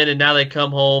road win, and now they come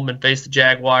home and face the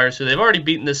Jaguars, who they've already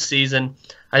beaten this season.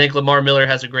 I think Lamar Miller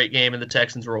has a great game, and the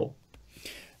Texans roll.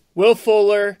 Will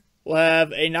Fuller will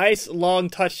have a nice long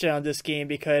touchdown this game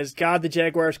because, God, the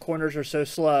Jaguars' corners are so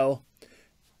slow.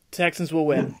 Texans will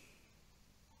win.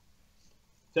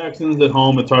 Texans at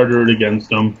home, it's hard to root against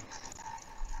them.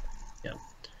 Yeah.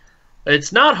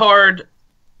 It's not hard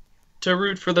to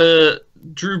root for the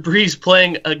Drew Brees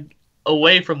playing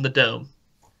away from the Dome.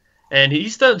 And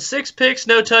he's thrown 6 picks,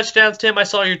 no touchdowns. Tim, I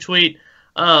saw your tweet.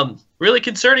 Really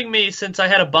concerning me since I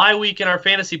had a bye week in our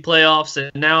fantasy playoffs,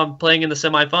 and now I'm playing in the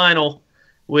semifinal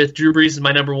with Drew Brees as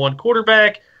my number 1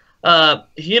 quarterback.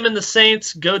 Him and the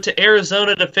Saints go to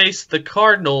Arizona to face the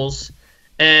Cardinals,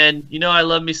 and you know I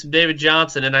love me some David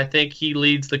Johnson, and I think he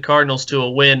leads the Cardinals to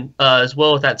a win as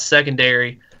well with that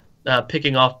secondary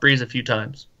picking off Brees a few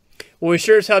times. Well, we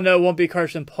sure as hell know it won't be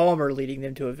Carson Palmer leading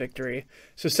them to a victory,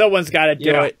 so someone's got to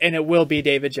do it, and it will be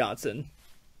David Johnson.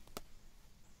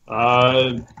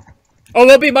 Oh,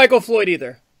 won't be Michael Floyd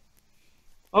either.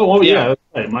 Oh, well, yeah,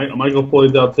 that's right. Michael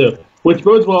Floyd's out too, which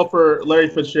bodes well for Larry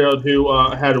Fitzgerald, who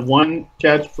had 1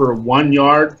 catch for 1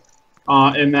 yard,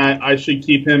 in that I should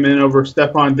keep him in over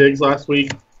Stephon Diggs last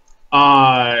week.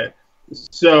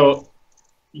 So,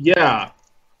 yeah,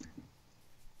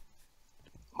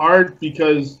 hard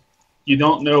because you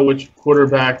don't know which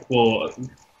quarterback will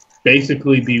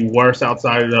basically be worse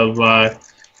outside of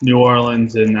New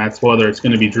Orleans, and that's whether it's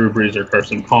going to be Drew Brees or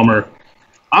Carson Palmer.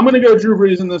 I'm going to go Drew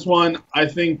Brees in this one. I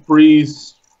think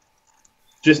Brees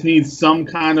just needs some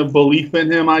kind of belief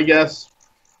in him, I guess.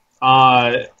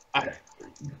 I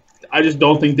just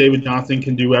don't think David Johnson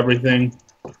can do everything,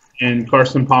 and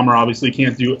Carson Palmer obviously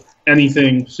can't do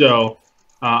anything, so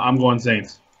I'm going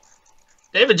Saints.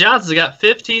 David Johnson's got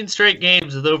 15 straight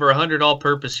games with over 100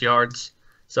 all-purpose yards.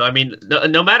 So, I mean,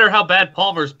 no matter how bad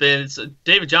Palmer's been,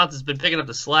 David Johnson's been picking up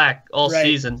the slack all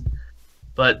season.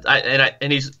 But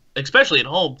he's especially at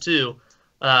home too.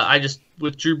 I just,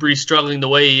 with Drew Brees struggling the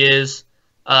way he is,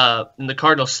 and the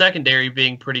Cardinals secondary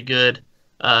being pretty good,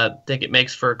 think it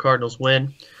makes for a Cardinals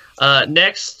win.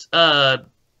 Next,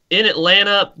 in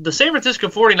Atlanta, the San Francisco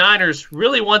 49ers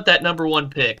really want that number 1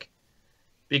 pick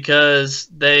because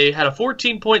they had a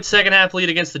 14-point second-half lead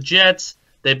against the Jets.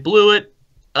 They blew it.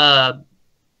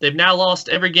 They've now lost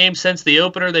every game since the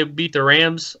opener. They beat the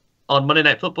Rams on Monday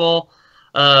Night Football.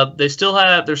 They're still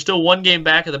 1 game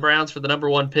back of the Browns for the number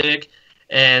 1 pick,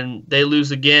 and they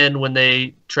lose again when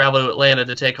they travel to Atlanta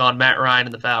to take on Matt Ryan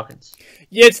and the Falcons.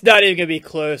 Yeah, it's not even going to be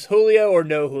close. Julio or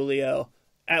no Julio,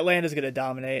 Atlanta's going to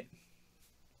dominate.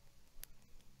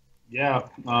 Yeah,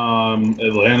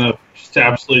 Atlanta just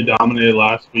absolutely dominated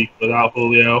last week without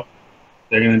Julio.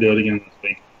 They're going to do it again this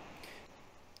week.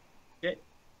 Okay,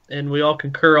 and we all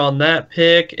concur on that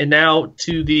pick. And now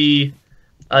to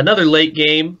another late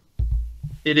game.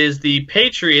 It is the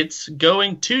Patriots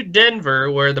going to Denver,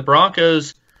 where the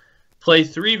Broncos play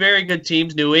 3 very good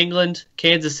teams, New England,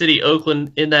 Kansas City,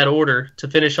 Oakland, in that order, to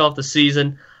finish off the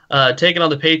season. Taking on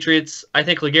the Patriots, I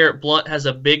think LeGarrette Blount has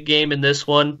a big game in this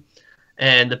one,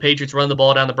 and the Patriots run the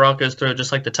ball down the Broncos' throat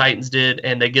just like the Titans did,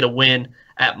 and they get a win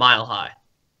at Mile High.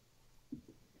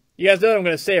 You guys know what I'm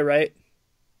going to say, right?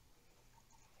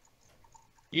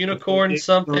 Unicorn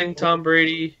something, Tom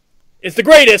Brady. It's the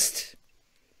greatest!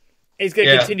 He's going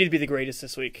to continue to be the greatest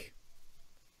this week.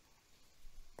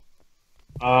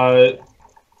 For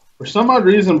some odd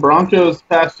reason, Broncos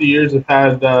past few years have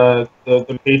had the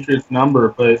Patriots number,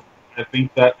 but I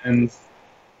think that ends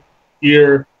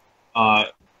here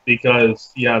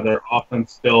because, their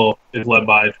offense still is led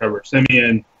by Trevor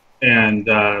Siemian. And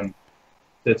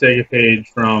to take a page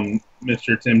from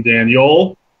Mr. Tim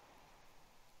Daniel,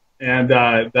 and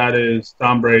that is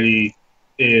Tom Brady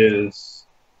is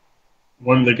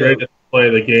one of the greatest to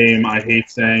play the game. I hate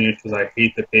saying it because I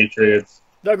hate the Patriots.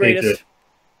 The greatest.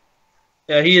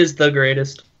 Yeah, he is the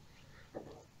greatest.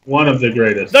 One of the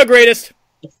greatest. The greatest.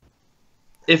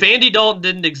 If Andy Dalton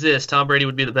didn't exist, Tom Brady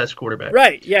would be the best quarterback.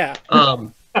 Right, yeah.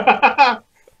 Andy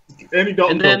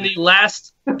Dalton. And then the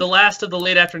last of the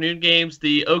late afternoon games,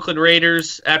 the Oakland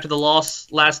Raiders, after the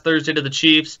loss last Thursday to the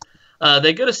Chiefs,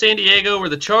 they go to San Diego, where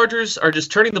the Chargers are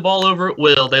just turning the ball over at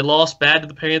will. They lost bad to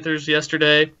the Panthers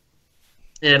yesterday.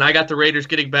 And I got the Raiders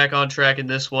getting back on track in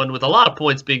this one with a lot of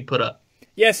points being put up.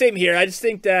 Yeah, same here. I just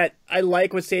think that I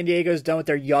like what San Diego's done with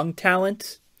their young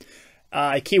talent.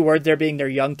 Key word there being their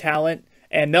young talent.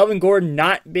 And Melvin Gordon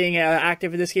not being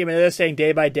active in this game. I know they're saying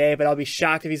day by day, but I'll be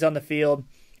shocked if he's on the field.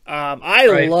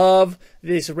 I love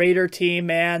this Raider team,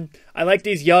 man. I like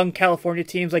these young California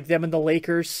teams like them and the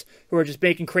Lakers who are just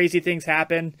making crazy things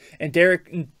happen. And Derek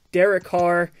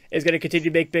Carr is going to continue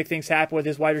to make big things happen with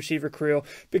his wide receiver crew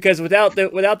because without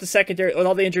the secondary, with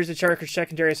all the injuries the Chargers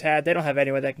secondary has had, they don't have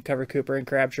anyone that can cover Cooper and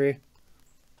Crabtree.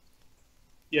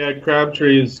 Yeah,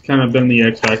 Crabtree has kind of been the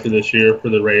X factor this year for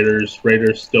the Raiders.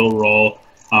 Raiders still roll.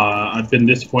 I've been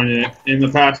disappointed in the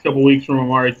past couple weeks from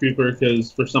Amari Cooper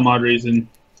because for some odd reason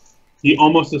he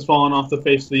almost has fallen off the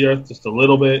face of the earth just a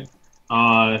little bit.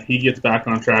 He gets back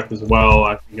on track as well,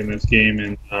 I think, in this game,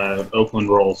 and Oakland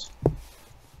rolls.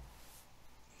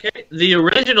 Okay, the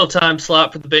original time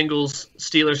slot for the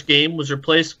Bengals-Steelers game was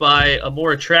replaced by a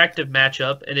more attractive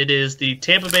matchup, and it is the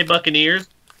Tampa Bay Buccaneers,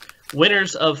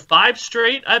 winners of 5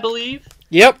 straight, I believe.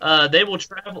 Yep. They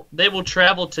will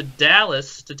travel to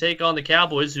Dallas to take on the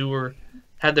Cowboys, who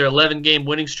had their 11-game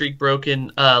winning streak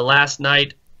broken last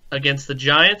night against the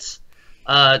Giants.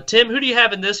 Tim, who do you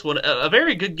have in this one? A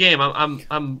very good game.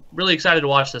 I'm really excited to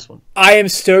watch this one. I am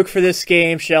stoked for this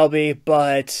game, Shelby,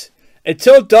 but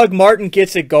until Doug Martin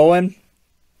gets it going,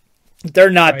 they're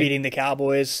not beating the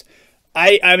Cowboys.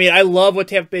 I mean, I love what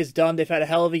Tampa Bay's done. They've had a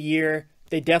hell of a year.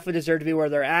 They definitely deserve to be where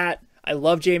they're at. I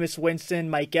love Jameis Winston,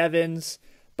 Mike Evans,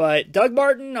 but Doug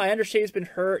Martin, I understand he's been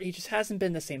hurt. He just hasn't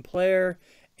been the same player,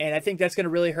 and I think that's going to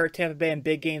really hurt Tampa Bay in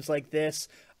big games like this.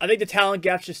 I think the talent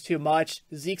gap's just too much.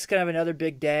 Zeke's going to have another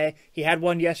big day. He had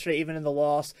one yesterday, even in the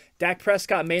loss. Dak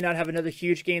Prescott may not have another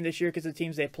huge game this year because of the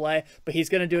teams they play, but he's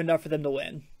going to do enough for them to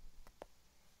win.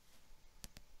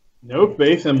 No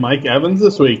faith in Mike Evans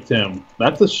this week, Tim.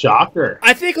 That's a shocker.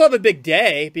 I think he'll have a big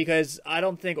day because I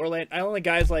don't think I don't think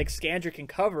guys like Scandrick can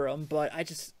cover him. But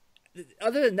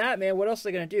other than that, man, what else are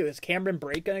they going to do? Is Cameron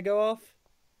Brate going to go off?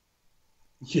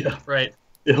 Yeah. Right.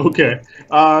 Okay.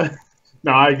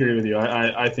 No, I agree with you.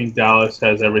 I think Dallas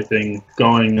has everything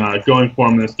going for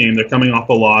them in this game. They're coming off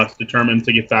a loss, determined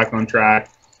to get back on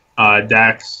track.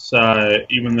 Dax,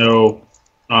 even though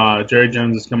Jerry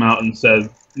Jones has come out and said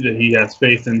that he has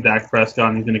faith in Dak Prescott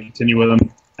and he's going to continue with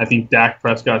him, I think Dak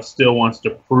Prescott still wants to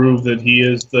prove that he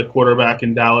is the quarterback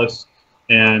in Dallas,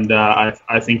 and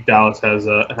I think Dallas has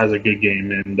a good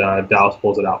game, and Dallas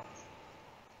pulls it out.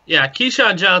 Yeah,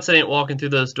 Keyshawn Johnson ain't walking through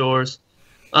those doors.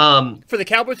 For the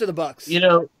Cowboys or the Bucks?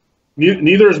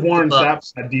 Neither is Warren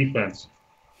Sapp's defense.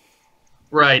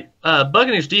 Right.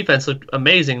 Buccaneers defense looked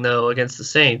amazing though against the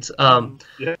Saints.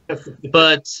 Yes.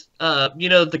 But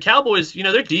the Cowboys,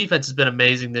 their defense has been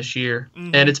amazing this year,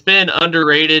 and it's been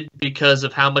underrated because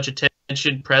of how much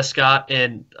attention Prescott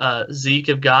and Zeke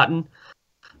have gotten.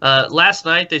 Last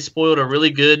night they spoiled a really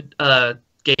good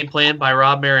game plan by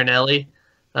Rob Marinelli.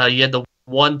 You had the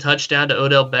one touchdown to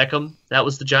Odell Beckham. That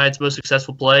was the Giants' most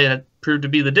successful play, and it proved to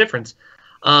be the difference.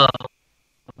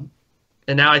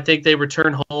 And now I think they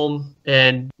return home,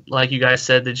 and like you guys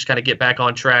said, they just kind of get back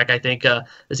on track. I think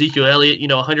Ezekiel Elliott,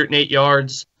 108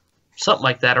 yards, something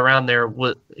like that around there,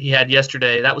 what he had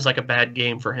yesterday, that was like a bad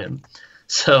game for him.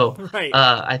 So right.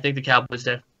 I think the Cowboys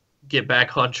get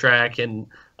back on track, and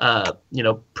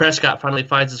Prescott finally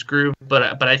finds his groove.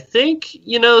 But I think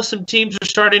some teams are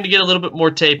starting to get a little bit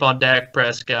more tape on Dak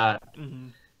Prescott,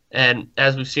 and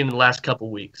as we've seen in the last couple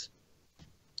weeks.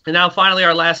 And now finally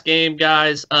our last game,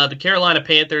 guys. The Carolina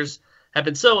Panthers have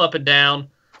been so up and down.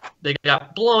 They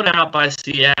got blown out by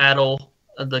Seattle,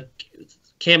 the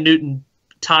Cam Newton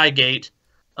tie gate,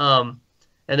 and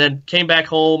then came back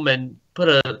home and put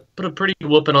a pretty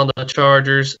whooping on the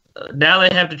Chargers. Now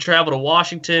they have to travel to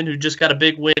Washington, who just got a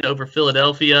big win over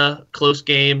Philadelphia, close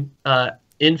game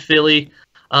in Philly.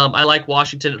 I like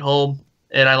Washington at home,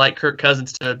 and I like Kirk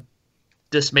Cousins to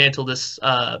dismantle this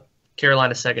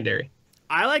Carolina secondary.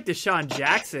 I like Deshaun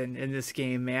Jackson in this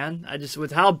game, man.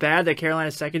 With how bad the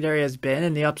Carolina secondary has been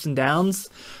and the ups and downs,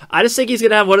 I just think he's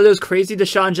going to have one of those crazy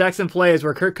Deshaun Jackson plays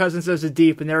where Kirk Cousins throws it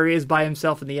deep and there he is by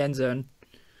himself in the end zone.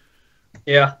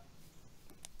 Yeah.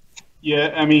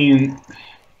 Yeah, I mean,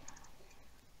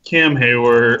 Cam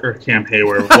Hayward,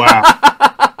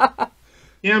 wow.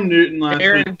 Cam Newton last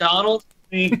Aaron week. Donald?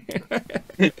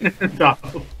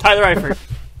 Donald. Tyler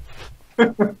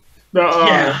Eifert.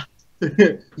 Yeah.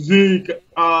 Zeke.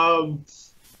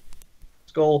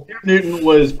 Skull. Cam Newton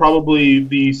was probably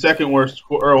the second worst,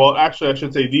 actually I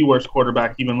should say the worst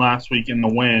quarterback even last week in the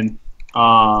win.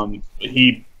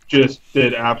 He just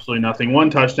did absolutely nothing. One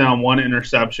touchdown, one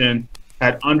interception,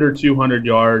 had under 200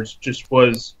 yards, just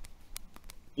was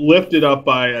lifted up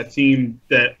by a team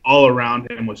that all around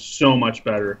him was so much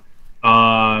better.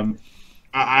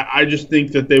 I just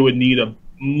think that they would need a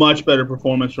much better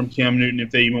performance from Cam Newton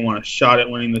if they even want a shot at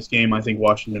winning this game. I think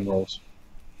Washington rolls.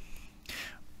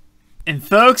 And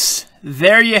folks,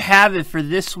 there you have it for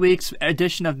this week's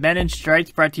edition of Men in Stripes,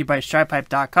 brought to you by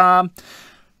StripeHype.com.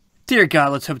 Dear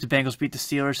God, let's hope the Bengals beat the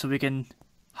Steelers so we can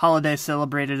holiday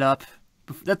celebrate it up.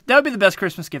 That would be the best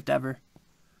Christmas gift ever.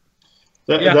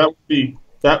 That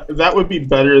would be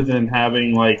better than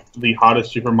having like the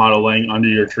hottest supermodel laying under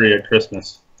your tree at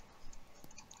Christmas.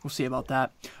 We'll see about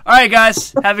that. All right,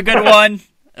 guys, have a good one.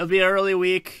 It'll be an early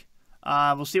week.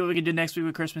 We'll see what we can do next week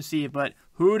with Christmas Eve. But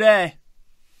who day?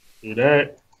 Who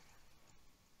day?